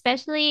sometimes,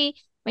 especially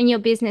when your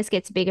business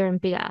gets bigger and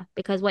bigger,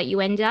 because what you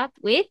end up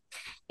with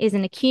is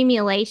an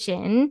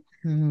accumulation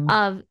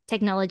of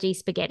technology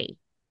spaghetti.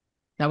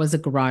 That was a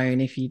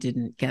groan if you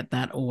didn't get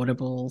that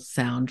audible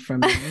sound from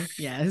me.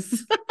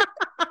 Yes.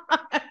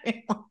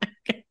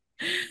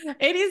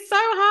 It is so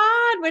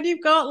hard when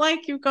you've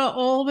got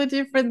all the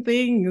different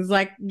things.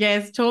 Like,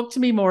 yes, talk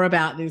to me more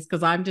about this,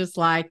 because I'm just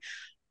like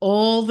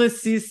all the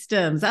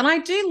systems. And I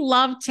do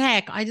love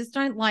tech. I just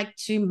don't like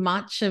too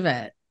much of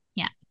it.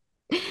 Yeah.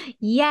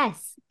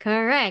 Yes,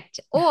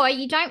 correct. Or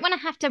you don't want to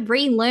have to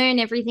relearn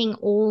everything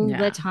all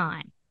the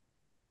time.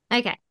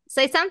 Okay.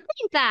 So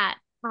something that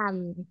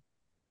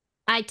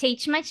I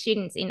teach my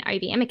students in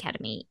OBM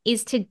Academy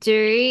is to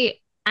do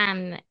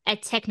a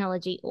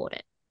technology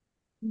audit.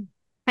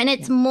 And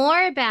it's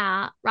more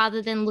about,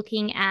 rather than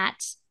looking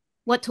at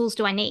what tools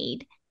do I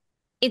need,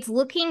 it's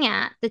looking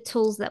at the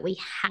tools that we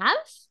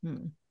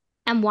have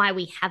and why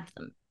we have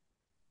them.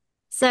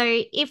 So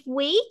if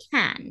we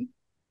can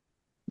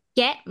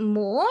get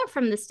more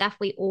from the stuff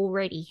we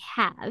already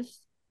have,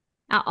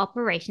 our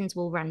operations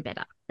will run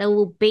better. There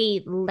will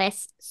be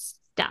less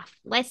stuff,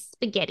 less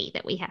spaghetti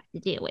that we have to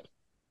deal with.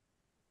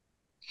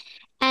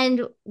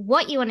 And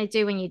what you want to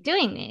do when you're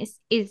doing this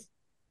is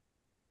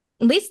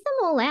list them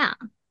all out.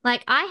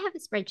 Like I have a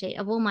spreadsheet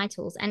of all my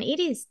tools and it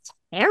is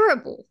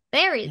terrible.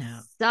 There is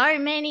so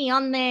many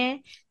on there.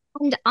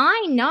 And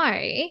I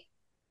know,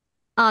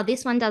 oh,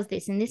 this one does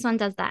this and this one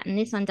does that and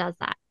this one does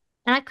that.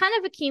 And I've kind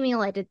of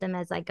accumulated them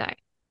as I go.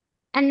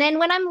 And then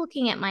when I'm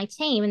looking at my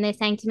team and they're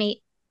saying to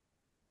me,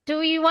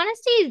 do you want us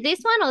to use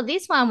this one or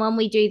this one when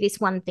we do this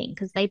one thing?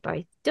 Because they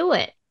both do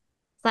it.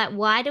 It's like,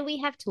 why do we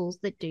have tools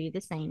that do the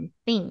same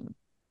thing?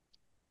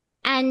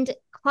 And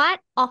quite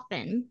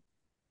often,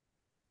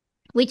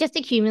 we just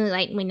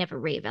accumulate and we never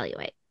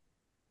reevaluate.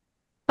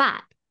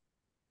 But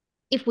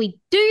if we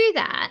do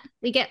that,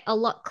 we get a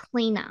lot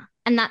cleaner.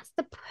 And that's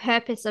the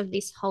purpose of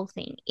this whole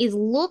thing, is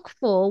look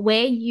for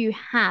where you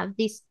have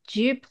this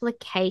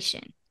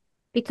duplication.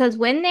 Because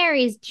when there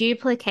is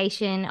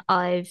duplication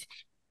of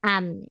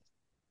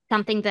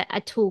something that a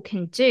tool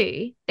can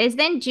do, there's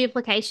then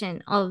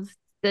duplication of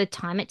the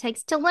time it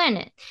takes to learn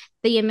it,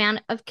 the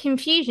amount of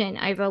confusion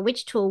over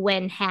which tool,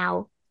 when,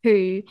 how,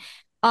 who,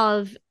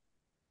 of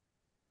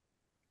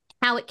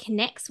how it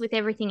connects with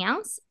everything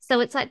else. So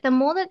it's like the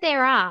more that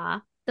there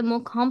are, the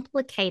more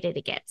complicated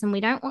it gets. And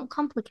we don't want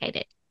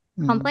complicated.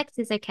 Complex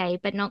is okay,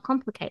 but not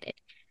complicated.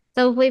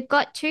 So if we've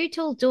got two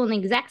tools doing the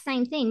exact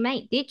same thing,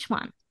 mate, ditch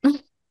one.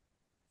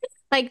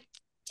 Like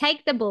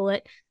take the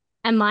bullet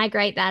and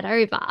migrate that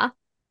over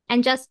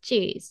and just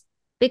choose.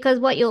 Because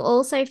what you'll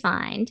also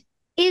find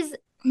is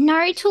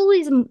no tool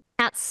is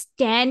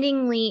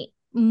outstandingly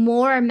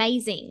more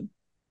amazing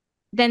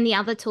than the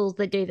other tools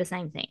that do the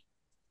same thing.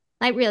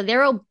 Like really,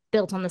 they're all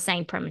built on the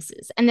same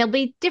premises, and there'll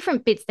be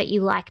different bits that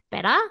you like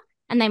better,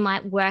 and they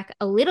might work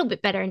a little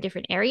bit better in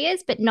different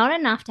areas, but not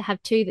enough to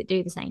have two that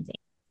do the same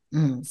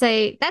thing.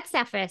 So that's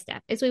our first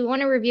step, is we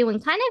want to review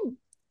and kind of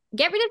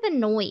get rid of the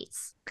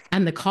noise.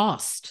 And the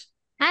cost.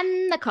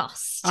 And the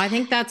cost. I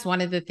think that's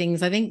one of the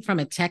things, I think from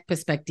a tech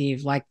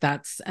perspective, like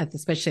that's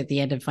especially at the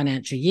end of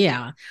financial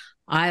year,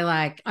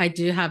 I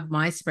do have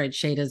my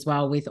spreadsheet as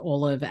well with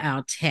all of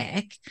our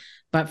tech,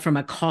 but from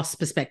a cost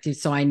perspective,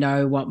 so I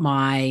know what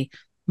my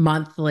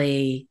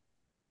monthly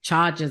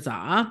charges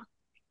are,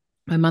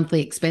 my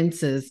monthly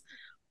expenses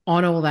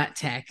on all that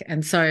tech.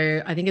 And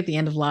so I think at the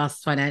end of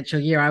last financial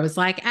year, I was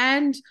like,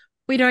 and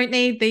we don't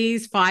need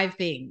these 5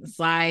 things.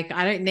 Like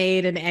I don't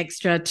need an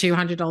extra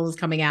 $200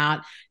 coming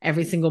out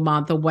every single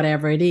month or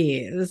whatever it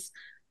is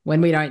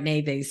when we don't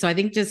need these. So I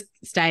think just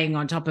staying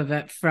on top of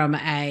it from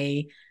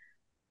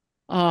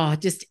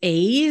just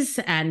ease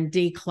and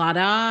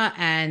declutter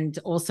and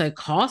also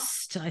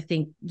cost. I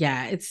think,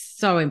 it's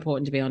so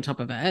important to be on top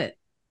of it.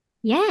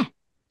 Yeah.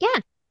 Yeah.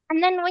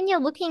 And then when you're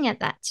looking at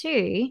that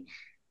too,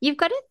 you've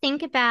got to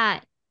think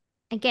about,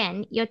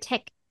 again, your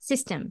tech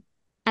system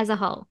as a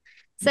whole.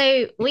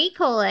 So we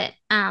call it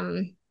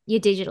your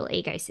digital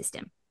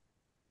ecosystem.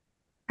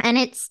 And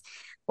it's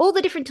all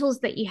the different tools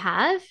that you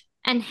have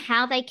and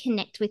how they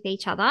connect with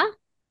each other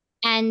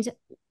and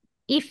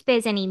if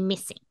there's any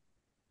missing.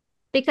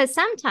 Because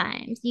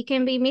sometimes you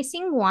can be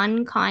missing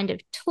one kind of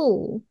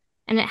tool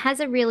and it has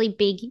a really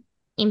big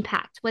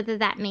impact, whether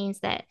that means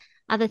that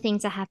other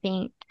things are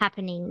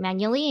happening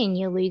manually and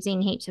you're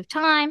losing heaps of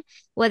time,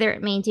 whether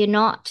it means you're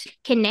not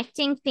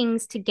connecting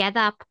things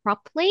together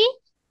properly.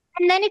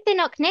 And then if they're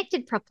not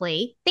connected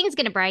properly, things are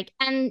going to break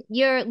and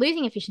you're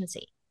losing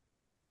efficiency.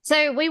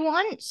 So we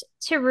want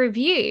to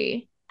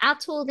review our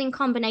tools in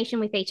combination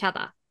with each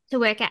other to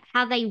work out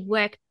how they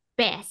work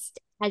best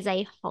as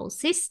a whole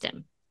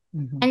system.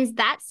 Mm-hmm. And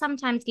that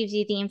sometimes gives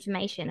you the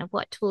information of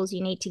what tools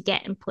you need to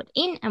get and put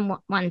in and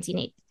what ones you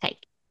need to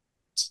take.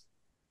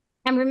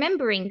 And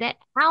remembering that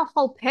our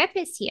whole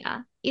purpose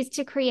here is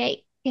to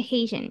create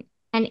cohesion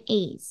and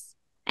ease.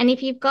 And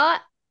if you've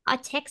got a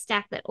tech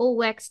stack that all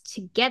works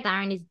together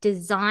and is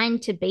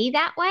designed to be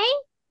that way,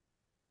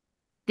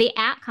 the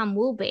outcome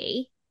will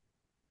be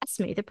a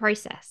smoother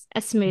process,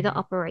 a smoother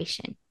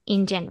operation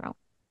in general.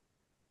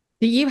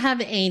 Do you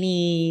have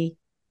any,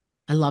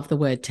 I love the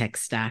word tech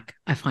stack.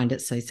 I find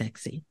it so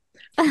sexy.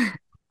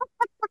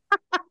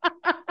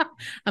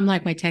 I'm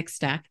like my tech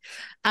stack.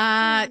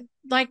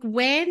 Like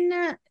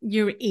when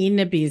you're in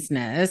a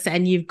business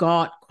and you've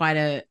got quite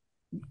a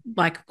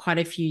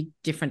few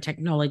different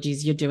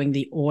technologies, you're doing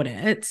the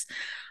audits,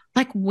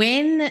 like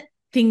when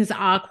things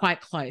are quite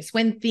close,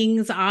 when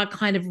things are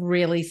kind of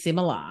really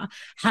similar,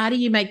 how do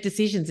you make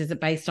decisions? Is it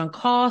based on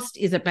cost?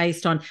 Is it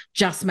based on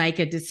just make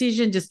a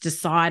decision, just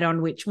decide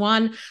on which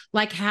one?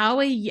 Like how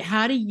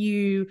do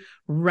you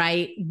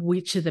rate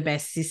which are the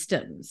best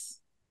systems?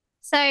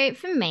 So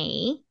for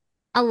me,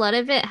 a lot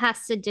of it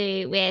has to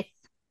do with,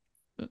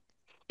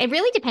 it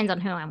really depends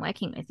on who I'm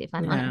working with, if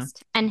I'm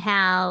honest, and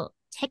how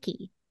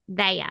techie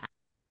they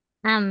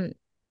are.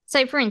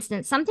 So for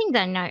instance, something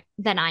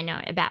that I know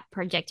about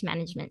project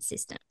management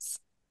systems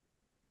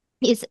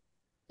is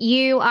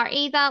you are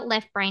either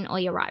left brain or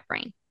your right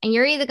brain. And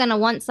you're either going to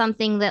want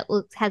something that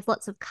has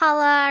lots of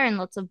color and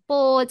lots of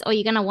boards, or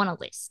you're going to want a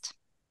list.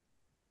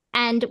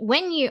 And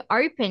when you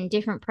open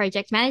different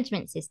project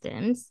management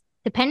systems,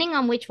 depending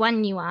on which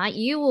one you are,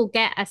 you will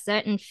get a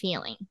certain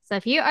feeling. So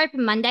if you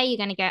open Monday, you're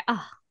going to go,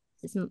 oh,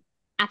 this is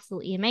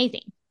absolutely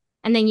amazing.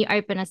 And then you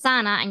open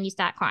Asana and you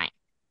start crying.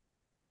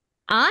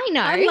 I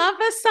know. I love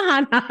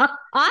Asana.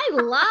 I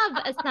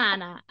love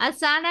Asana.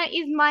 Asana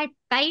is my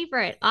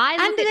favorite.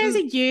 And there's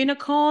a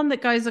unicorn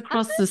that goes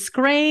across the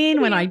screen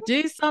when I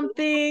do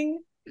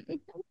something.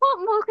 What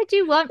more could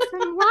you want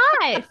from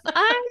life?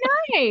 I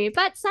know.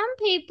 But some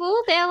people,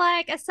 they're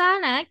like,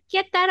 Asana,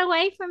 get that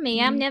away from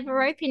me. I'm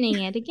never opening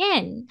it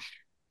again.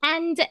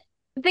 And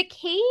the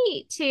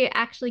key to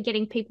actually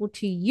getting people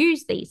to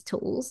use these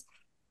tools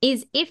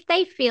is if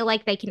they feel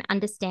like they can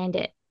understand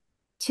it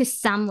to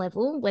some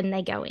level when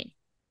they go in.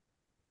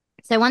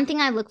 So one thing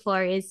I look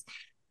for is,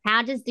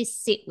 how does this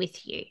sit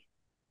with you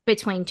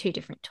between two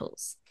different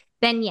tools?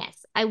 Then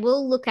yes, I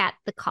will look at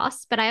the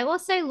cost, but I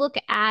also look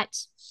at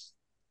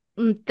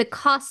the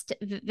cost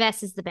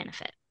versus the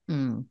benefit.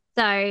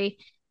 So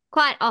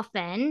quite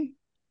often,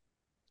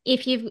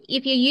 if you're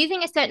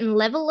using a certain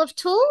level of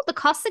tool, the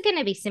costs are going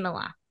to be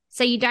similar.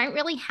 So you don't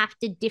really have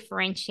to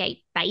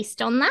differentiate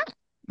based on that.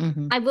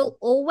 I will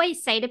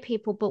always say to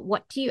people, but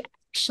what do you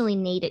actually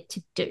need it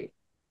to do?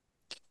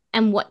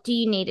 And what do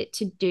you need it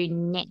to do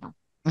now?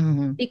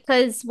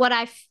 Because what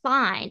I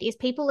find is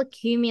people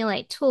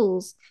accumulate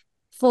tools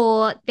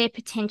for their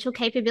potential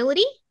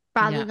capability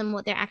rather than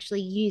what they're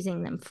actually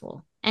using them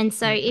for. And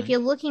so if you're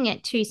looking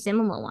at two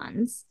similar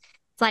ones,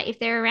 it's like if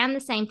they're around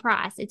the same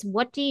price, it's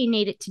what do you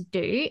need it to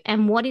do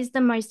and what is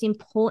the most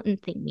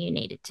important thing you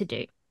need it to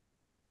do?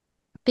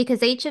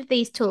 Because each of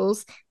these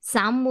tools,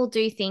 some will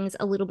do things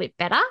a little bit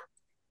better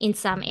in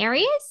some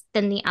areas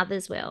than the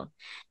others will.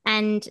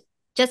 And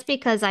just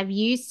because I've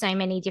used so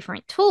many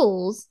different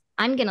tools,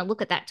 I'm going to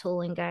look at that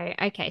tool and go,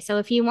 okay, so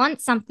if you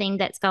want something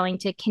that's going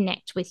to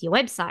connect with your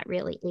website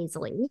really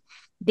easily,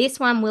 this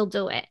one will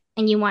do it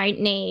and you won't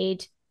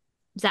need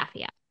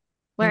Zapier.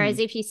 Whereas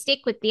if you stick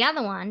with the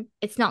other one,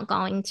 it's not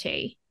going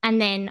to.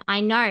 And then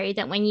I know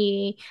that when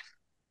you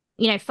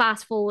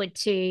fast forward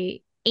to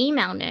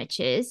email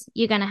nurtures,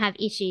 you're going to have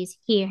issues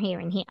here, here,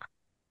 and here.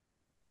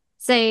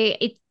 So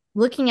it's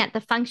looking at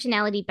the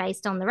functionality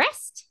based on the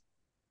rest.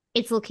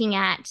 It's looking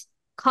at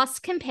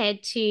cost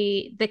compared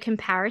to the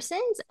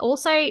comparisons.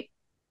 Also,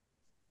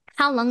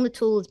 how long the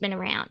tool has been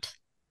around.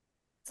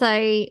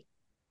 So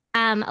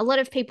a lot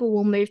of people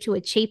will move to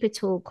a cheaper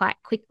tool quite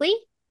quickly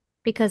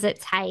because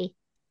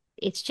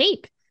it's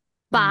cheap,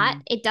 but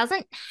it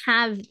doesn't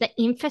have the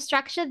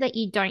infrastructure that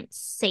you don't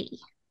see.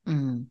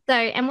 So,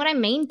 and what I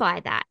mean by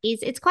that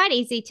is it's quite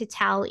easy to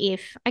tell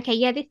if, okay,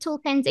 yeah, this tool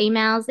sends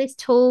emails, this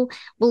tool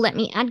will let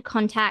me add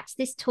contacts,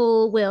 this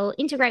tool will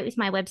integrate with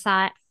my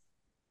website.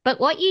 But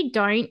what you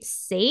don't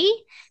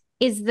see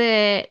is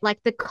the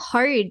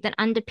code that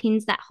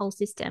underpins that whole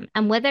system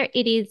and whether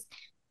it is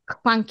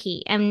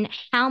clunky and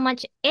how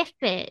much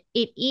effort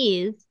it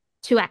is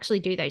to actually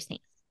do those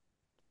things.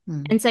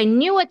 And so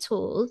newer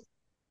tools,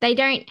 they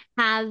don't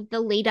have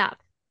the lead up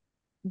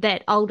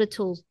that older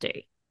tools do,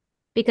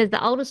 because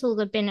the older tools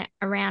have been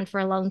around for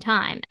a long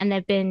time and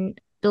they've been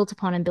built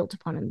upon and built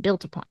upon and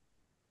built upon.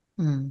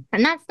 And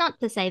that's not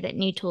to say that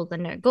new tools are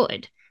no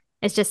good.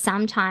 It's just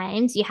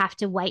sometimes you have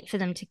to wait for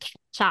them to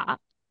catch up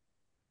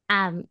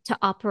to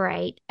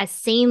operate as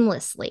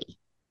seamlessly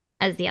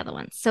as the other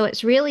ones. So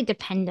it's really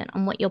dependent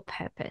on what your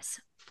purpose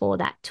for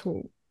that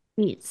tool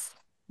is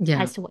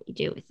as to what you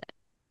do with it.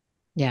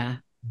 Yeah.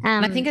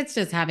 I think it's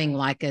just having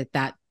like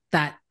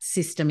that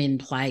system in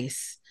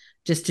place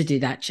just to do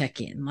that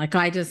check-in. Like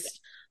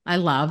I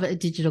love a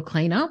digital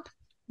cleanup.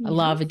 I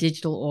love a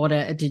digital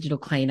audit, a digital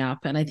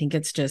cleanup. And I think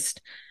it's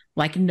just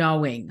like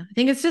knowing. I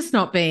think it's just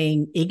not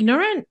being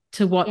ignorant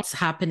to what's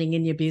happening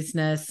in your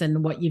business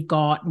and what you've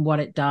got and what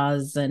it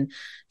does, and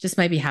just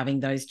maybe having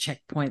those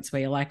checkpoints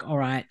where you're like, all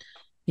right,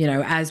 you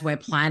know, as we're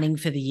planning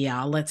for the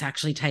year, let's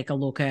actually take a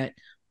look at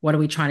what are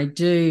we trying to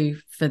do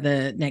for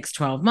the next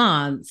 12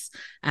 months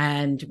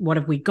and what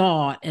have we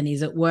got and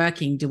is it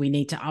working? Do we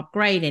need to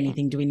upgrade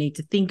anything? Do we need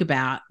to think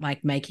about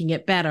like making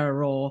it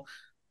better or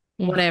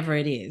whatever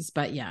it is?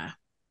 But yeah.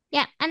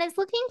 Yeah. And it's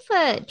looking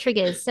for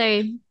triggers.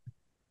 So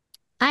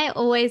I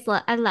always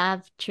I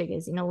love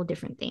triggers in all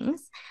different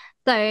things.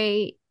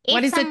 So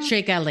what is a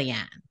trigger,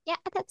 Leanne? Yeah,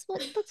 that's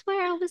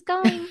where I was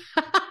going.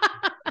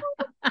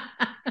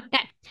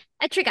 Okay,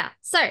 a trigger.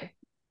 So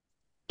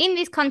in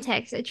this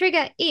context, a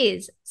trigger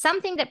is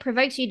something that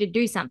provokes you to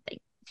do something.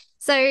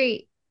 So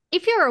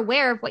if you're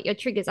aware of what your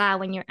triggers are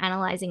when you're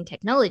analyzing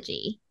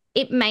technology,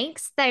 it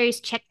makes those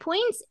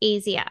checkpoints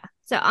easier.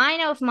 So I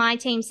know if my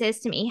team says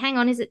to me, hang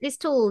on, is it this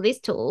tool or this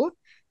tool?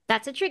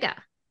 That's a trigger.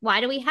 Why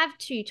do we have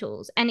two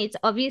tools? And it's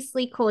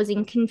obviously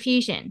causing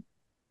confusion.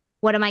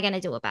 What am I going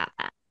to do about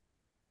that?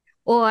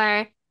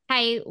 Or,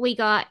 hey, we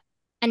got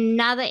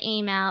another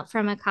email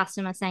from a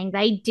customer saying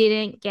they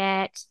didn't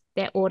get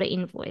their order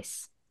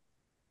invoice.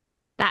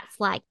 That's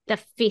like the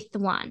fifth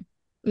one.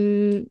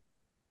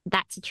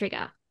 That's a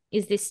trigger.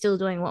 Is this still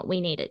doing what we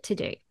need it to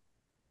do?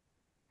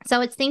 So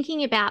it's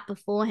thinking about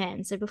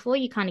beforehand. So before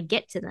you kind of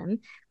get to them,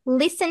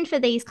 listen for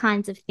these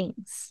kinds of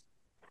things,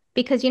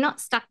 because you're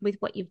not stuck with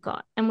what you've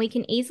got. And we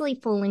can easily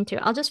fall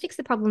into, I'll just fix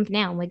the problem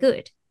now and we're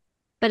good.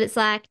 But it's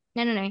like,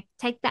 no,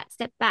 take that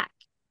step back,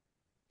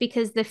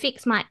 because the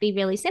fix might be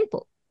really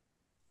simple.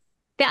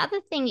 The other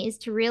thing is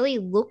to really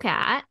look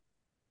at,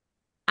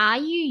 are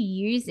you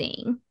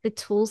using the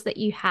tools that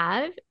you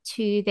have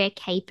to their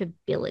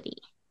capability?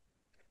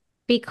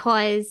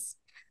 Because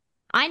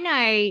I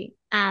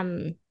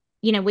know,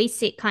 we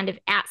sit kind of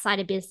outside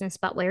a business,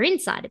 but we're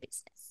inside a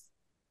business.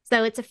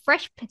 So it's a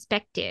fresh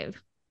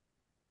perspective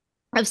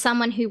of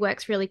someone who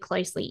works really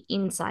closely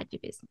inside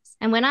your business.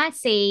 And when I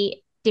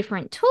see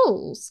different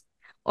tools,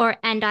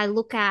 and I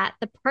look at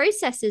the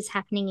processes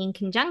happening in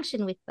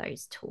conjunction with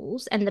those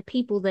tools and the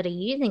people that are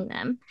using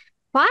them,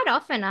 quite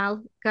often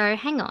I'll go,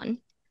 hang on,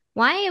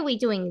 why are we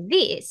doing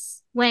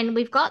this when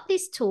we've got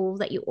this tool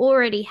that you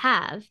already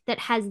have that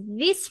has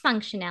this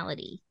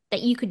functionality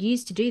that you could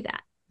use to do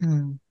that?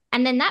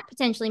 And then that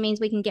potentially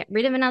means we can get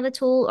rid of another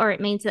tool, or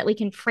it means that we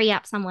can free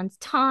up someone's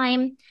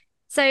time.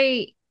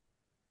 So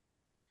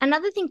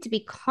another thing to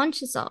be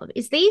conscious of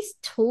is these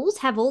tools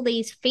have all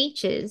these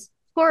features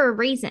for a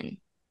reason.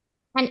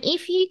 And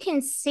if you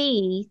can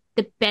see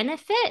the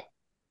benefit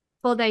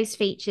for those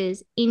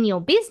features in your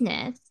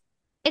business,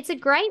 it's a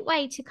great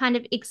way to kind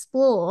of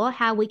explore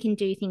how we can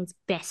do things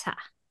better,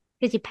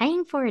 because you're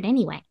paying for it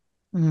anyway.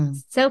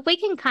 So if we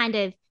can kind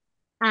of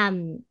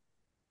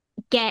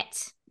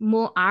get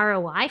more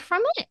ROI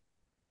from it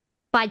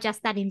by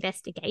just that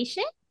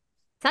investigation,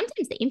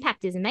 sometimes the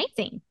impact is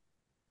amazing.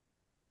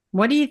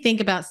 What do you think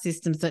about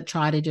systems that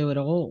try to do it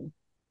all?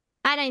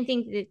 I don't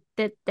think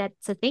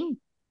that's a thing.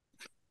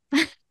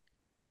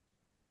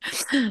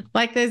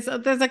 Like there's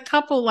a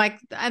couple, like,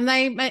 and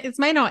it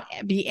may not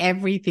be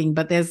everything,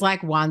 but there's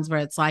like ones where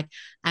it's like,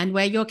 and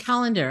where your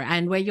calendar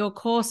and where your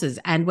courses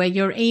and where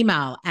your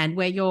email and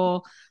where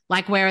your,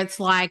 like, where it's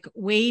like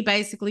we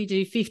basically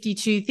do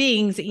 52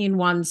 things in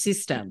one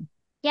system.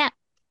 Yeah.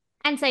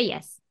 And so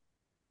yes,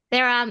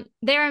 there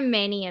are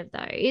many of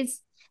those,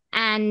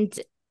 and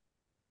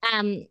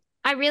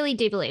I really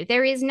do believe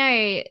there's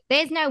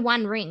no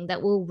one ring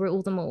that will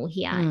rule them all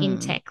here in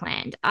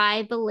Techland.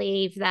 I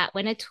believe that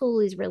when a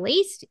tool is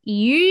released,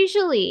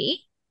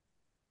 usually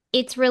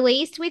it's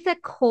released with a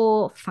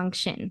core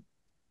function.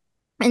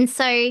 And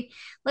so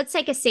let's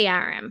take a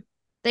CRM.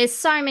 There's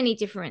so many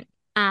different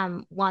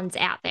ones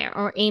out there,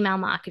 or email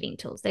marketing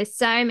tools. There's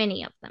so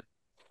many of them.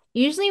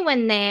 Usually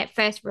when they're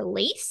first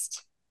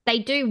released, they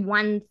do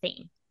one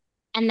thing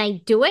and they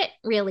do it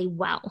really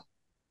well.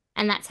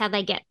 And that's how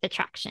they get the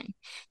traction.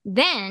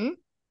 Then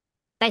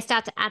they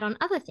start to add on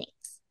other things.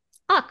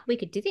 Oh, we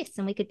could do this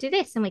and we could do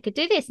this and we could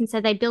do this. And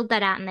so they build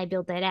that out and they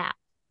build that out.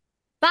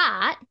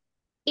 But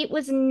it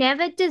was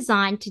never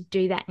designed to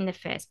do that in the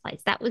first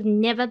place. That was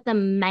never the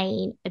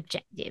main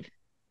objective.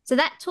 So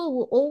that tool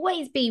will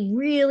always be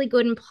really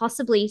good and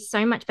possibly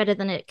so much better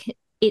than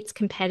its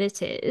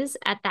competitors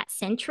at that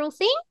central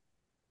thing.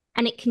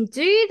 And it can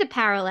do the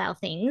parallel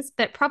things,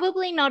 but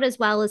probably not as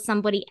well as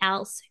somebody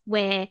else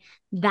where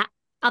that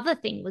other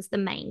thing was the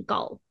main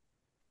goal.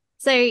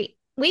 So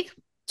with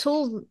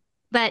tools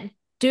that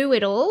do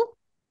it all,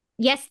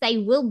 yes, they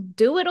will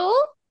do it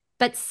all,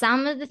 but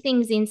some of the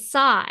things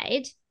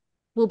inside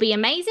will be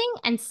amazing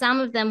and some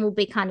of them will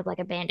be kind of like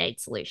a band-aid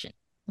solution.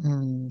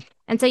 Mm.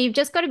 And so you've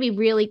just got to be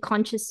really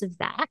conscious of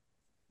that.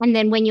 And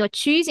then when you're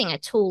choosing a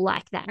tool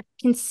like that,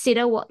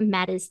 consider what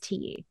matters to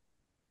you.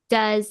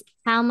 Does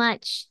how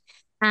much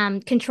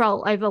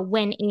control over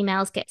when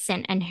emails get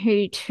sent and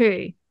who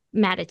to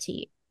matter to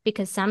you?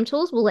 Because some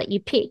tools will let you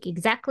pick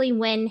exactly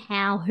when,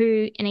 how,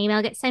 who an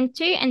email gets sent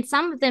to. And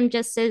some of them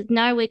just says,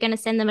 no, we're going to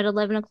send them at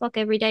 11 o'clock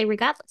every day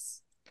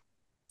regardless.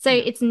 So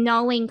it's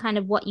knowing kind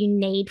of what you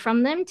need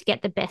from them to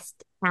get the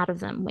best out of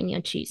them when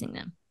you're choosing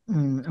them.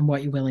 And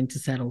what you're willing to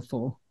settle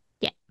for.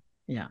 Yeah.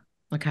 Yeah.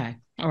 Okay.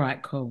 All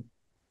right, cool.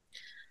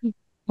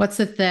 What's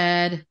the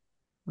third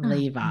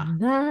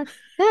lever?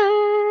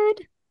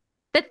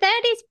 The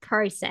third is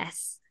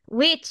process,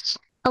 which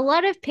a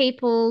lot of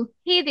people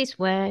hear this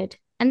word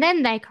and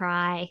then they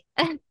cry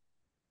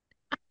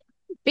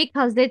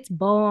because it's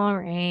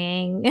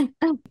boring.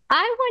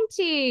 I want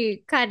to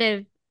kind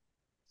of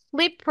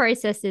flip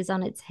processes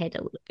on its head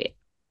a little bit.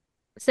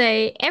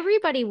 So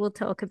everybody will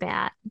talk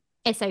about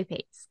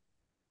SOPs,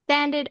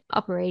 standard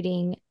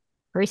operating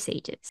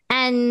procedures,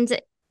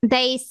 and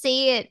they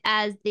see it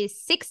as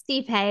this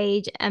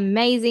 60-page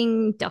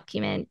amazing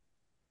document,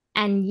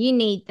 and you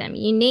need them.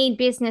 You need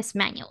business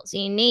manuals.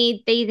 You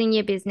need these in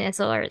your business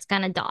or it's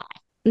going to die.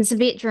 It's a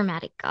bit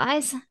dramatic,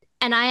 guys.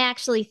 And I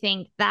actually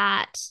think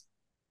that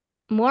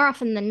more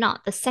often than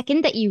not, the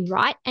second that you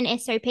write an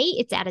SOP,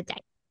 it's out of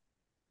date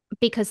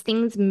because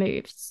things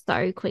move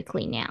so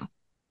quickly now.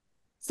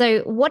 So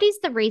what is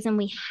the reason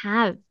we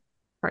have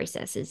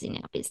processes in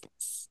our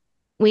business?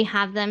 We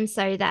have them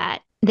so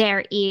that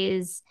there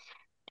is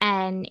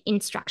an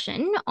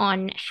instruction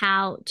on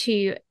how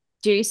to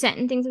do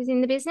certain things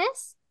within the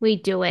business. We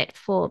do it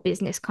for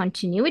business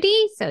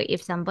continuity. So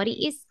if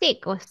somebody is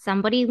sick or if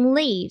somebody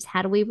leaves,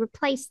 how do we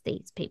replace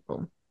these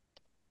people?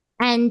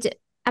 And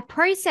a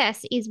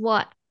process is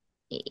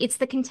it's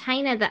the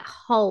container that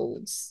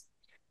holds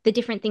the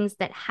different things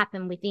that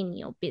happen within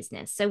your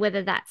business. So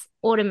whether that's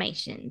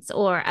automations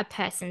or a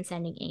person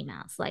sending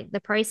emails, like the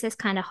process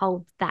kind of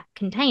holds that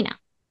container.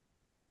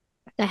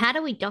 So how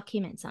do we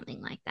document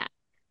something like that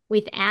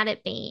without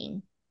it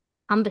being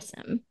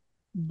cumbersome,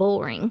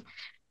 boring,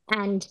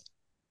 and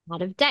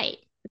out of date?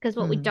 Because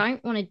what we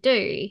don't want to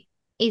do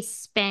is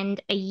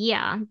spend a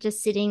year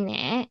just sitting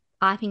there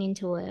typing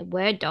into a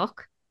Word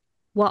doc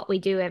what we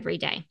do every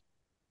day.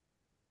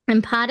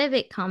 And part of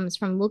it comes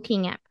from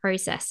looking at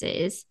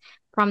processes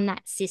from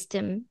that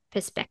system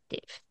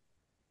perspective.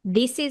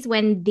 This is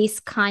when this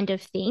kind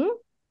of thing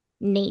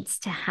needs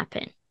to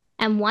happen.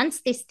 And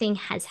once this thing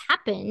has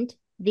happened,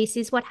 this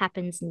is what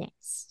happens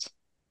next.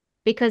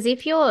 Because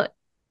if you're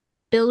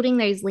building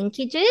those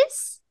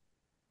linkages,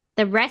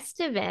 the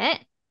rest of it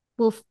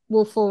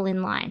will fall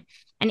in line.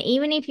 And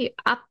even if you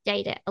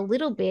update it a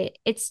little bit,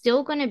 it's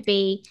still going to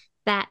be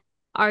that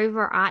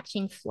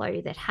overarching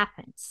flow that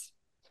happens.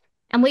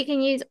 And we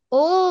can use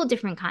all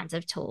different kinds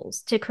of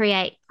tools to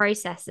create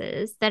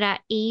processes that are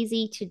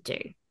easy to do.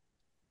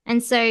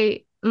 And so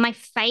my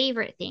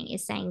favorite thing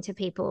is saying to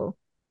people,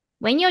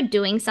 when you're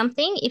doing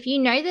something, if you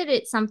know that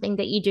it's something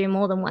that you do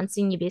more than once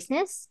in your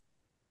business,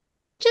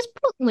 just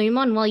put Loom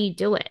on while you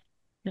do it.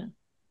 Yeah.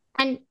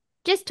 And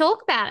just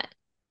talk about it.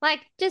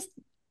 Like just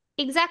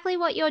exactly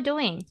what you're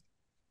doing.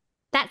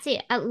 That's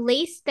it. At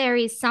least there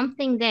is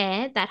something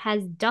there that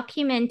has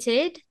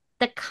documented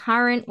the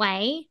current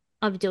way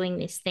of doing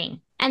this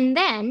thing. And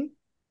then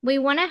we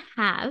want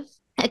to have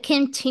a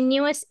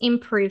continuous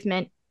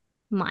improvement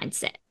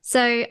mindset.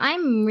 So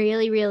I'm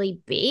really,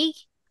 really big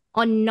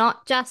on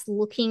not just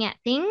looking at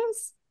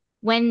things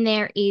when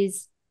there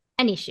is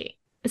an issue.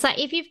 It's like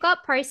if you've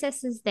got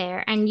processes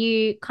there and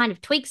you kind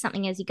of tweak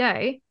something as you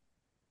go,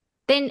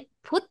 then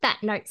put that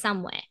note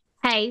somewhere.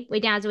 Hey,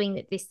 we're now doing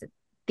it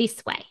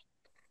this way.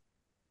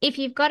 If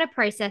you've got a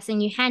process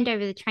and you hand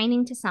over the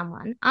training to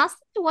someone, ask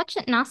them to watch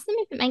it and ask them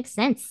if it makes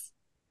sense.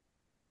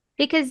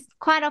 Because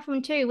quite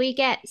often too, we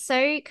get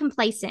so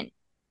complacent.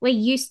 We're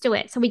used to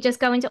it. So we just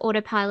go into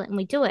autopilot and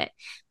we do it.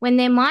 When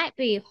there might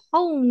be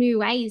whole new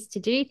ways to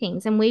do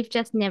things and we've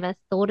just never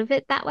thought of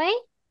it that way.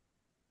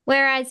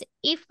 Whereas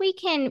if we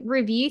can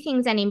review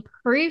things and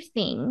improve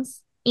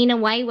things in a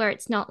way where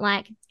it's not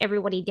like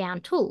everybody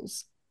down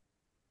tools,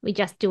 we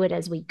just do it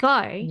as we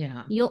go,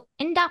 you'll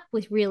end up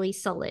with really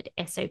solid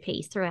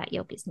SOPs throughout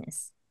your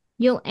business.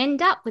 You'll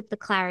end up with the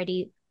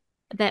clarity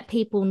that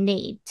people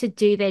need to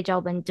do their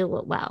job and do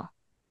it well.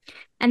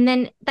 And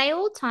then they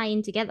all tie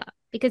in together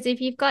because if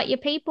you've got your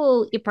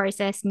people, your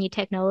process and your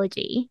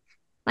technology,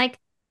 like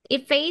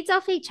it feeds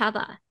off each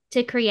other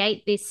to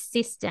create this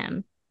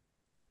system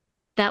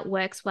that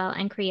works well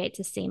and creates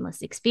a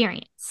seamless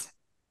experience.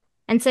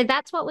 And so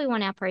that's what we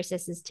want our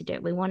processes to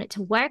do. We want it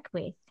to work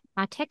with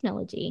our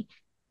technology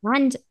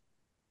and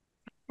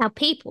our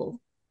people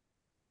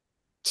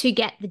to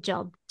get the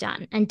job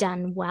done and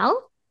done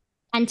well,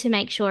 and to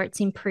make sure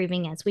it's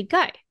improving as we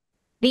go.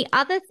 The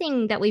other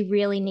thing that we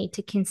really need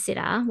to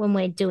consider when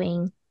we're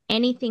doing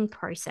anything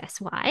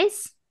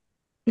process-wise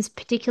is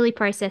particularly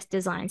process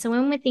design. So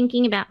when we're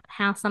thinking about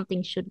how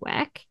something should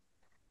work,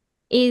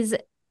 is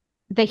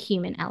the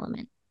human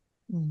element.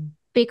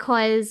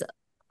 Because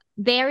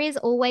there is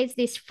always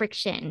this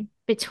friction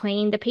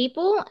between the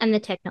people and the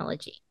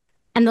technology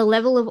and the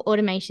level of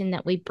automation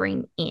that we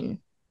bring in.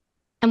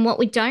 And what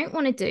we don't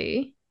want to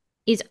do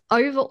is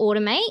over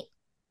automate,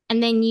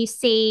 and then you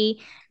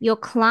see your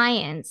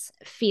clients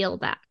feel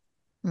that.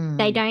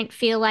 They don't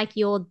feel like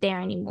you're there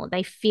anymore.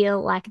 They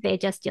feel like they're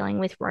just dealing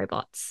with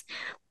robots.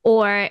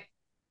 Or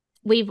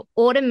we've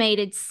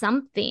automated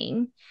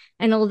something,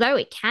 and although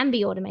it can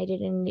be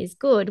automated and it is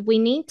good, we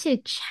need to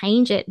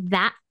change it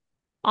that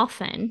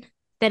often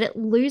that it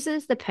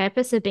loses the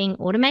purpose of being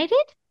automated.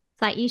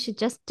 It's like you should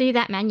just do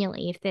that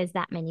manually if there's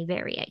that many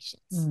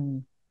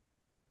variations.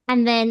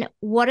 And then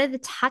what are the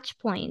touch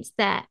points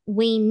that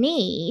we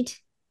need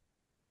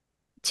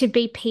to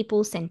be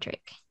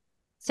people-centric?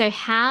 So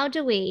how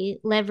do we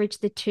leverage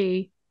the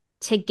two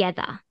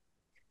together?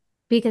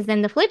 Because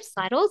then the flip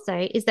side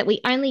also is that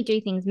we only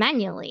do things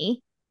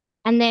manually,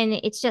 and then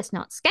it's just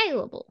not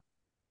scalable.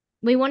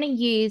 We want to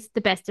use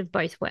the best of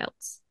both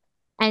worlds.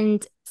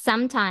 And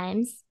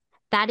sometimes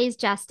that is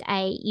just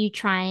you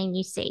try and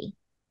you see.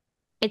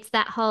 It's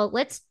that whole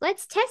let's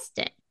test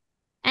it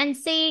and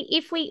see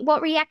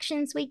what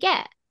reactions we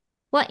get.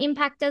 What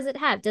impact does it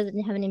have? Does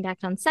it have an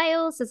impact on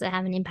sales? Does it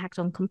have an impact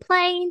on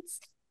complaints?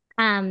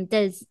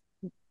 Does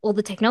all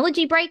the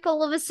technology break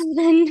all of a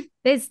sudden?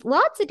 There's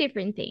lots of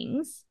different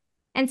things.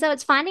 And so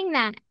it's finding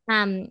that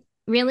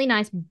really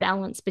nice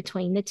balance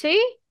between the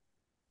two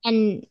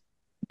and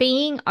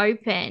being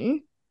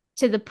open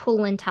to the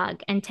pull and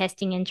tug and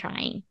testing and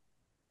trying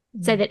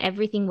so that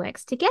everything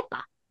works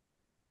together.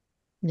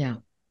 Yeah.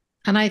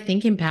 And I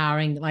think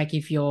empowering, like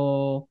if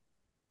you've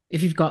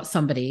got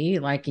somebody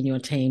like in your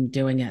team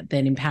doing it,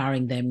 then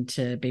empowering them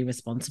to be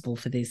responsible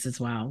for this as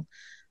well,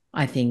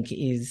 I think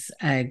is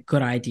a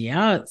good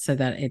idea, so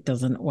that it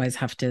doesn't always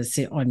have to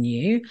sit on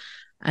you.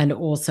 And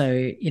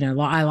also,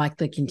 I like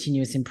the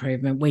continuous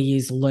improvement. We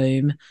use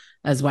Loom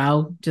as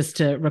well, just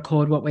to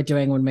record what we're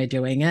doing when we're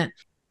doing it.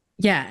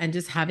 Yeah, and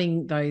just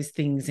having those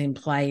things in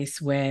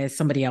place where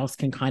somebody else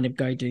can kind of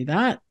go do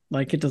that.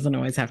 Like it doesn't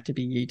always have to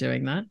be you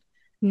doing that.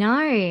 No.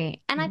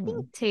 And I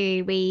think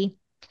too,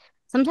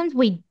 sometimes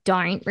we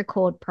don't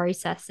record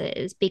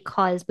processes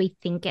because we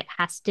think it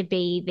has to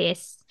be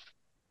this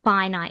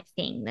finite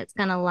thing that's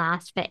going to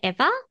last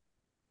forever.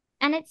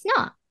 And it's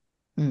not.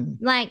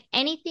 Like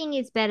anything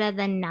is better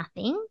than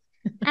nothing.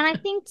 And I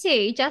think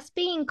too, just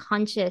being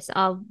conscious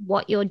of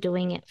what you're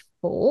doing it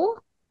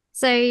for.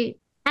 So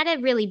at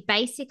a really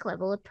basic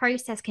level, a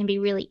process can be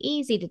really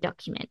easy to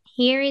document.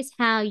 Here is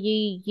how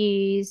you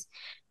use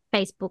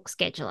Facebook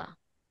Scheduler.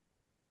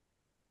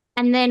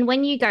 And then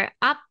when you go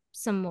up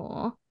some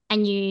more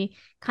and you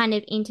kind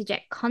of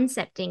interject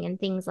concepting and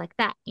things like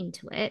that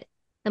into it,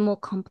 the more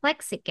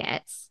complex it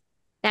gets,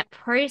 that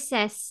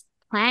process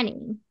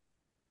planning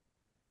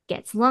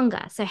gets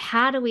longer. So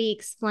how do we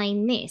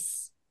explain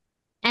this?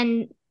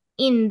 And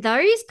in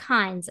those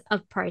kinds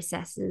of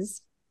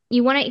processes,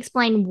 you want to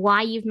explain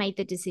why you've made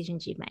the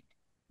decisions you've made,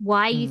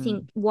 why you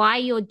think, why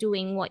you're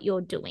doing what you're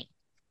doing.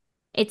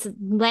 It's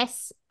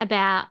less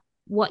about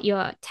what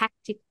you're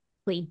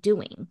tactically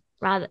doing.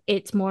 Rather,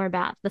 it's more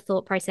about the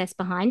thought process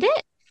behind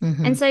it.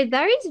 And so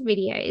those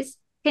videos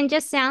can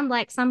just sound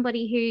like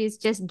somebody who's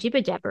just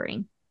jibber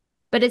jabbering,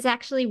 but it's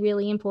actually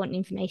really important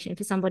information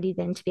for somebody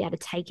then to be able to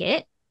take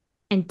it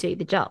and do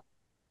the job.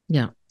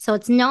 Yeah. So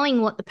it's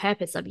knowing what the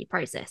purpose of your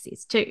process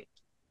is too,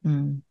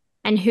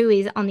 and who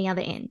is on the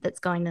other end that's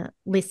going to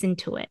listen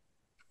to it,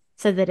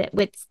 so that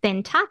it's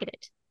then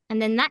targeted,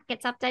 and then that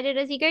gets updated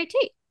as you go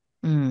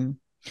too.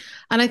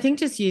 And I think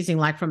just using,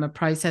 like, from a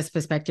process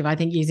perspective, I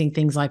think using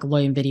things like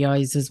Loom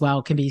videos as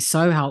well can be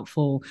so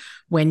helpful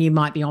when you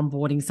might be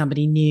onboarding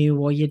somebody new,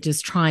 or you're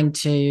just trying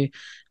to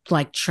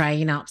like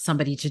train up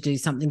somebody to do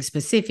something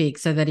specific,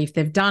 so that if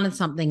they've done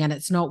something and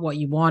it's not what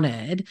you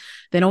wanted,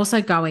 then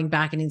also going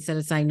back and instead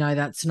of saying, no,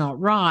 that's not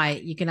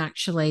right, you can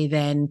actually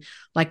then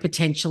like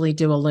potentially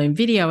do a Loom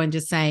video and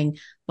just saying,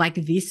 like,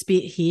 this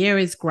bit here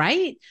is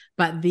great,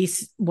 but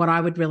this, what I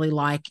would really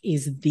like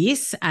is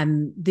this,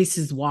 and this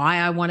is why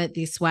I want it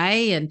this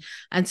way.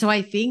 And so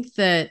I think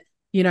that,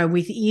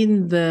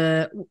 within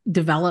the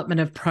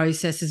development of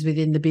processes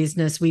within the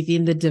business,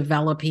 within the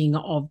developing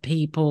of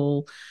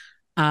people,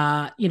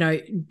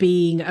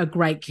 being a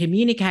great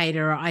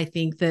communicator, I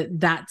think that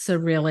that's a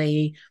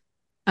really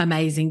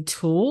amazing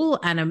tool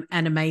and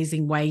an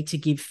amazing way to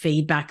give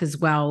feedback as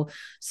well,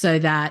 so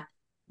that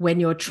when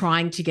you're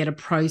trying to get a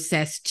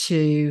process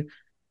to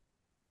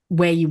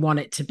where you want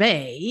it to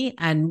be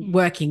and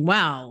working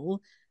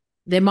well,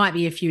 there might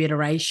be a few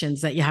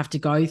iterations that you have to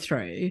go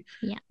through,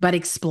 Yeah. but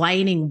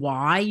explaining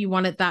why you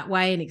want it that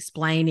way and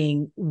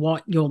explaining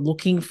what you're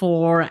looking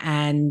for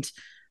and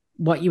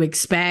what you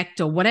expect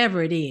or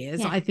whatever it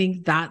is, Yeah. I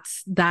think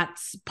that's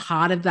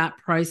part of that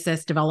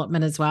process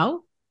development as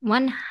well.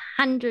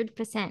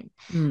 100%.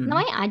 And the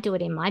way I do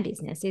it in my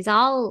business is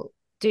I'll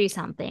do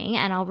something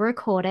and I'll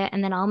record it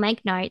and then I'll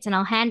make notes and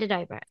I'll hand it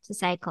over to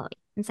say Chloe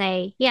and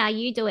say, yeah,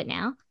 you do it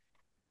now.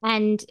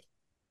 And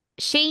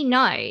she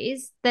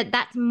knows that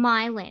that's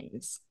my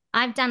lens.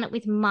 I've done it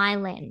with my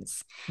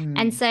lens.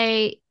 And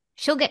so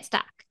she'll get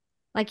stuck.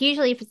 Like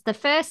usually if it's the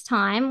first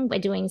time we're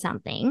doing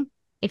something,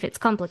 if it's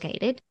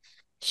complicated,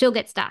 she'll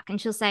get stuck and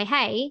she'll say,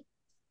 hey,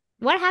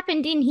 what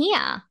happened in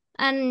here?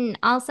 And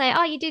I'll say,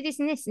 oh, you do this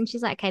and this. And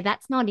she's like, okay,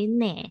 that's not in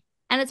there.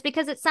 And it's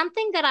because it's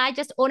something that I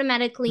just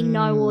automatically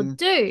know or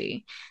do,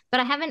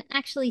 but I haven't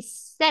actually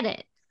said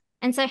it.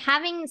 And so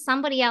having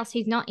somebody else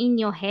who's not in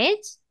your head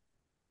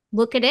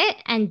look at it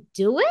and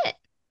do it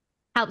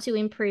helps you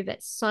improve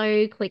it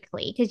so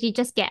quickly because you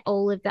just get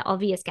all of the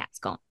obvious gaps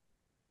gone.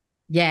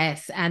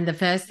 Yes. And the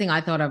first thing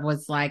I thought of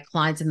was like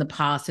clients in the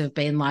past who have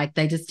been like,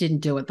 they just didn't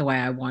do it the way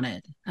I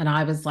wanted. And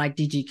I was like,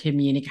 did you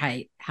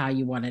communicate how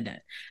you wanted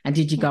it? And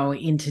did you go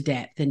into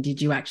depth? And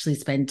did you actually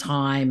spend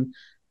time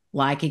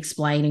like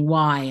explaining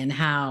why and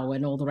how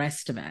and all the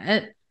rest of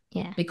it?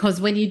 Yeah.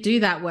 Because when you do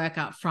that work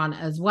up front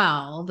as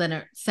well, then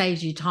it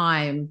saves you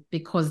time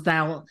because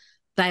they'll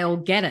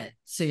get it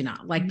sooner.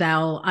 Like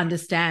they'll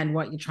understand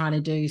what you're trying to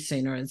do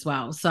sooner as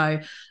well. So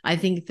I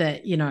think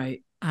that,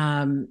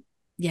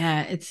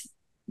 it's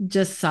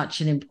just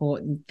such an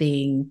important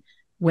thing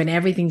when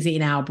everything's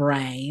in our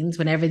brains,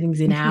 when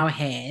everything's in our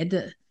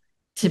head,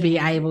 to be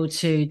able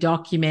to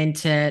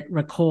document it,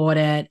 record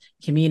it,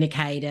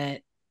 communicate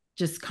it,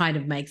 just kind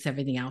of makes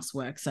everything else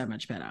work so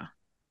much better.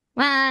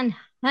 100%.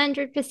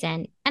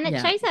 And it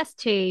shows us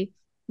too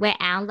where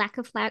our lack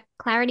of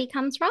clarity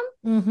comes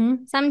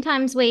from.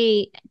 Sometimes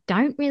we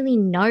don't really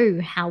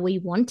know how we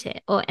want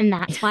it, and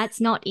that's why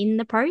it's not in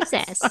the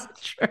process. That's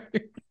so true.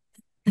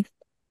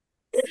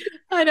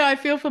 I know. I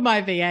feel for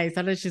my VA.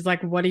 Sometimes she's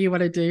like, what do you want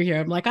to do here?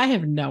 I'm like, I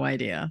have no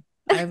idea.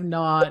 I've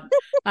not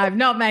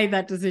made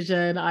that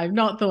decision. I've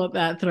not thought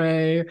that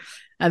through.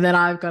 And then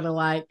I've got to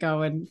like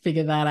go and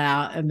figure that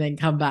out and then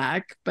come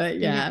back. But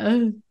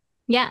yeah,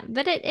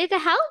 but it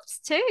helps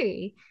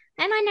too.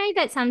 And I know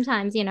that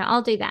sometimes,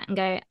 I'll do that and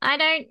go, I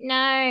don't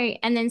know.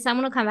 And then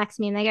someone will come back to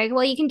me and they go,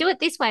 well, you can do it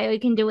this way or you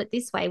can do it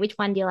this way. Which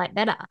one do you like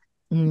better?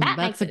 That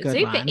makes it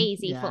super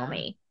easy for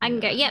me. I can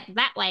go, yep,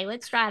 that way.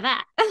 Let's try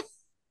that.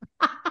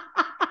 I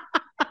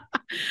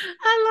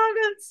love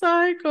it.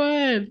 So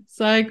good.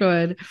 So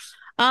good.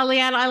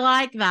 Leanne, I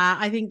like that.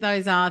 I think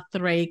those are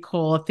three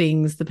core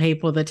things, the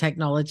people, the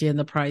technology, and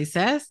the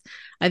process.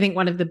 I think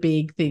one of the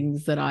big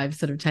things that I've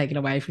sort of taken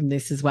away from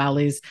this as well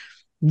is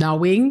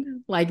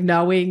knowing what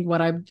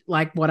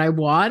I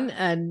want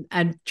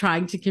and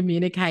trying to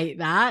communicate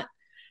that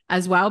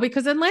as well.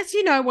 Because unless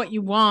you know what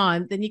you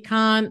want, then you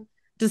can't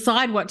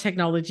decide what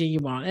technology you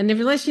want. And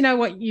unless you know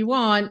what you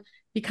want,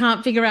 you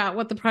can't figure out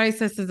what the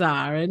processes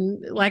are.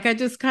 And like, I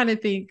just kind of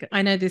think,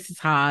 I know this is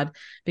hard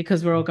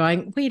because we're all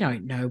going, we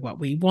don't know what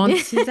we want,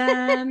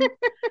 Suzanne.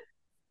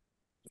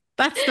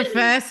 That's the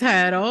first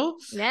hurdle.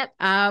 Yep.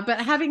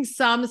 But having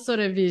some sort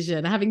of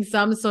vision, having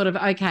some sort of,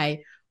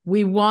 okay,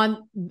 we want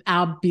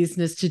our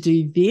business to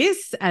do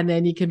this. And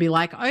then you can be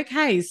like,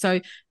 okay,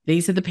 so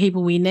these are the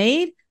people we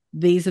need.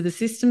 These are the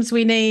systems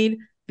we need.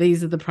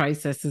 These are the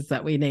processes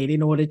that we need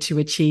in order to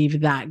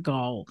achieve that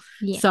goal.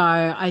 Yeah. So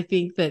I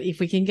think that if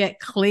we can get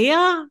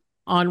clear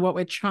on what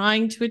we're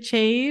trying to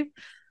achieve,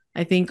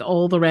 I think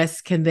all the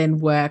rest can then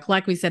work.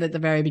 Like we said at the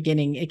very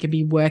beginning, it can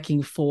be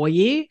working for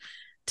you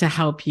to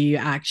help you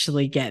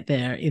actually get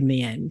there in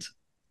the end.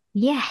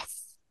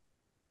 Yes.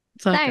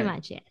 So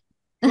much it.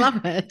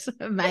 Love it.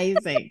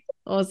 Amazing.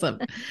 Awesome.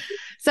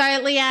 So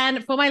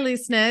Leanne, for my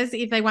listeners,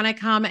 if they want to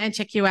come and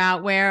check you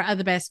out, where are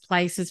the best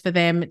places for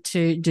them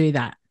to do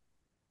that?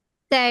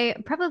 So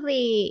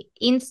probably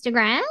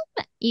Instagram,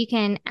 you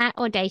can at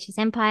Audacious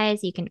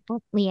Empires, you can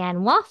at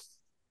Leanne Woff.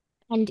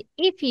 And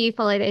if you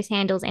follow those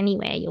handles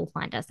anywhere, you'll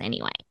find us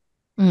anyway.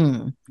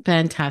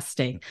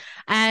 Fantastic.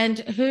 And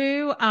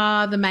who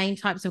are the main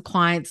types of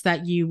clients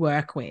that you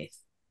work with?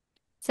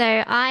 So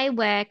I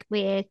work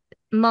with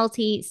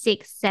multi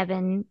 6,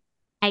 7,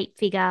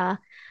 8-figure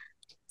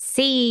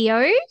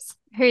CEOs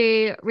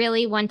who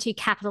really want to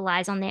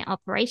capitalize on their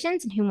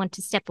operations and who want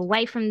to step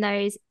away from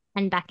those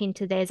and back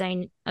into their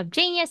zone of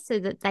genius so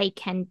that they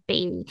can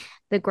be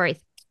the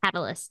growth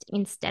catalyst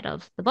instead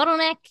of the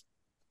bottleneck.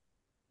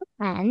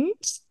 And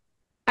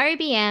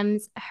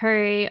OBMs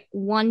who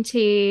want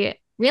to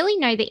really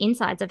know the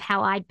insides of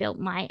how I built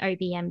my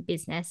OBM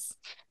business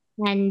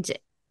and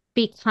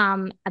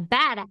become a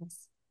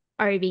badass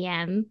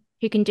OBM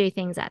who can do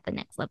things at the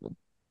next level.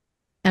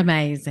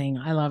 Amazing.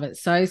 I love it.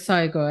 So,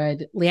 so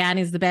good. Leanne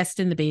is the best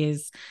in the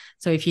biz.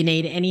 So if you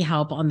need any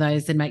help on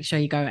those, then make sure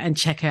you go and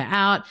check her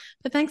out.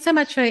 But thanks so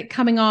much for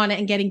coming on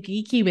and getting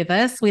geeky with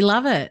us. We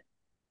love it.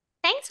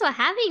 Thanks for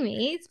having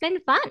me. It's been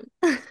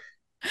fun.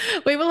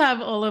 We will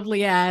have all of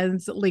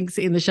Leanne's links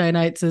in the show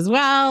notes as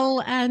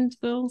well, and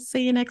we'll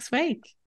see you next week.